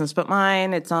 Everyone's Business But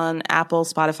Mine. It's on Apple,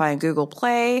 Spotify, and Google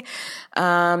Play.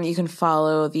 You can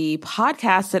follow the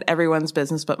podcast at Everyone's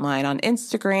Business But Mine on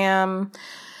Instagram.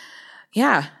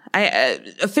 Yeah. I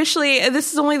officially,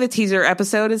 this is only the teaser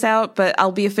episode is out, but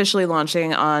I'll be officially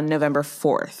launching on November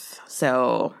 4th.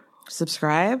 So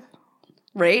subscribe,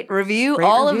 rate, review,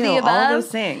 all of the above. All those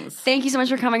things. Thank you so much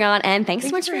for coming on, and thanks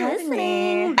so much for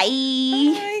listening.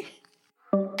 Bye.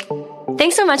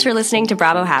 Thanks so much for listening to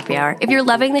Bravo Happy Hour. If you're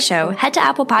loving the show, head to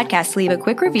Apple Podcasts to leave a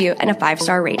quick review and a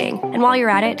 5-star rating. And while you're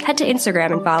at it, head to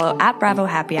Instagram and follow @Bravo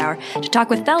Happy Hour to talk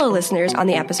with fellow listeners on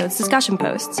the episode's discussion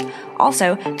posts.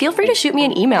 Also, feel free to shoot me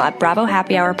an email at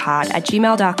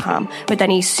bravohappyhourpod@gmail.com with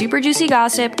any super juicy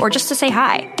gossip or just to say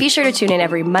hi. Be sure to tune in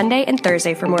every Monday and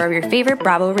Thursday for more of your favorite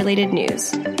Bravo-related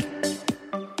news.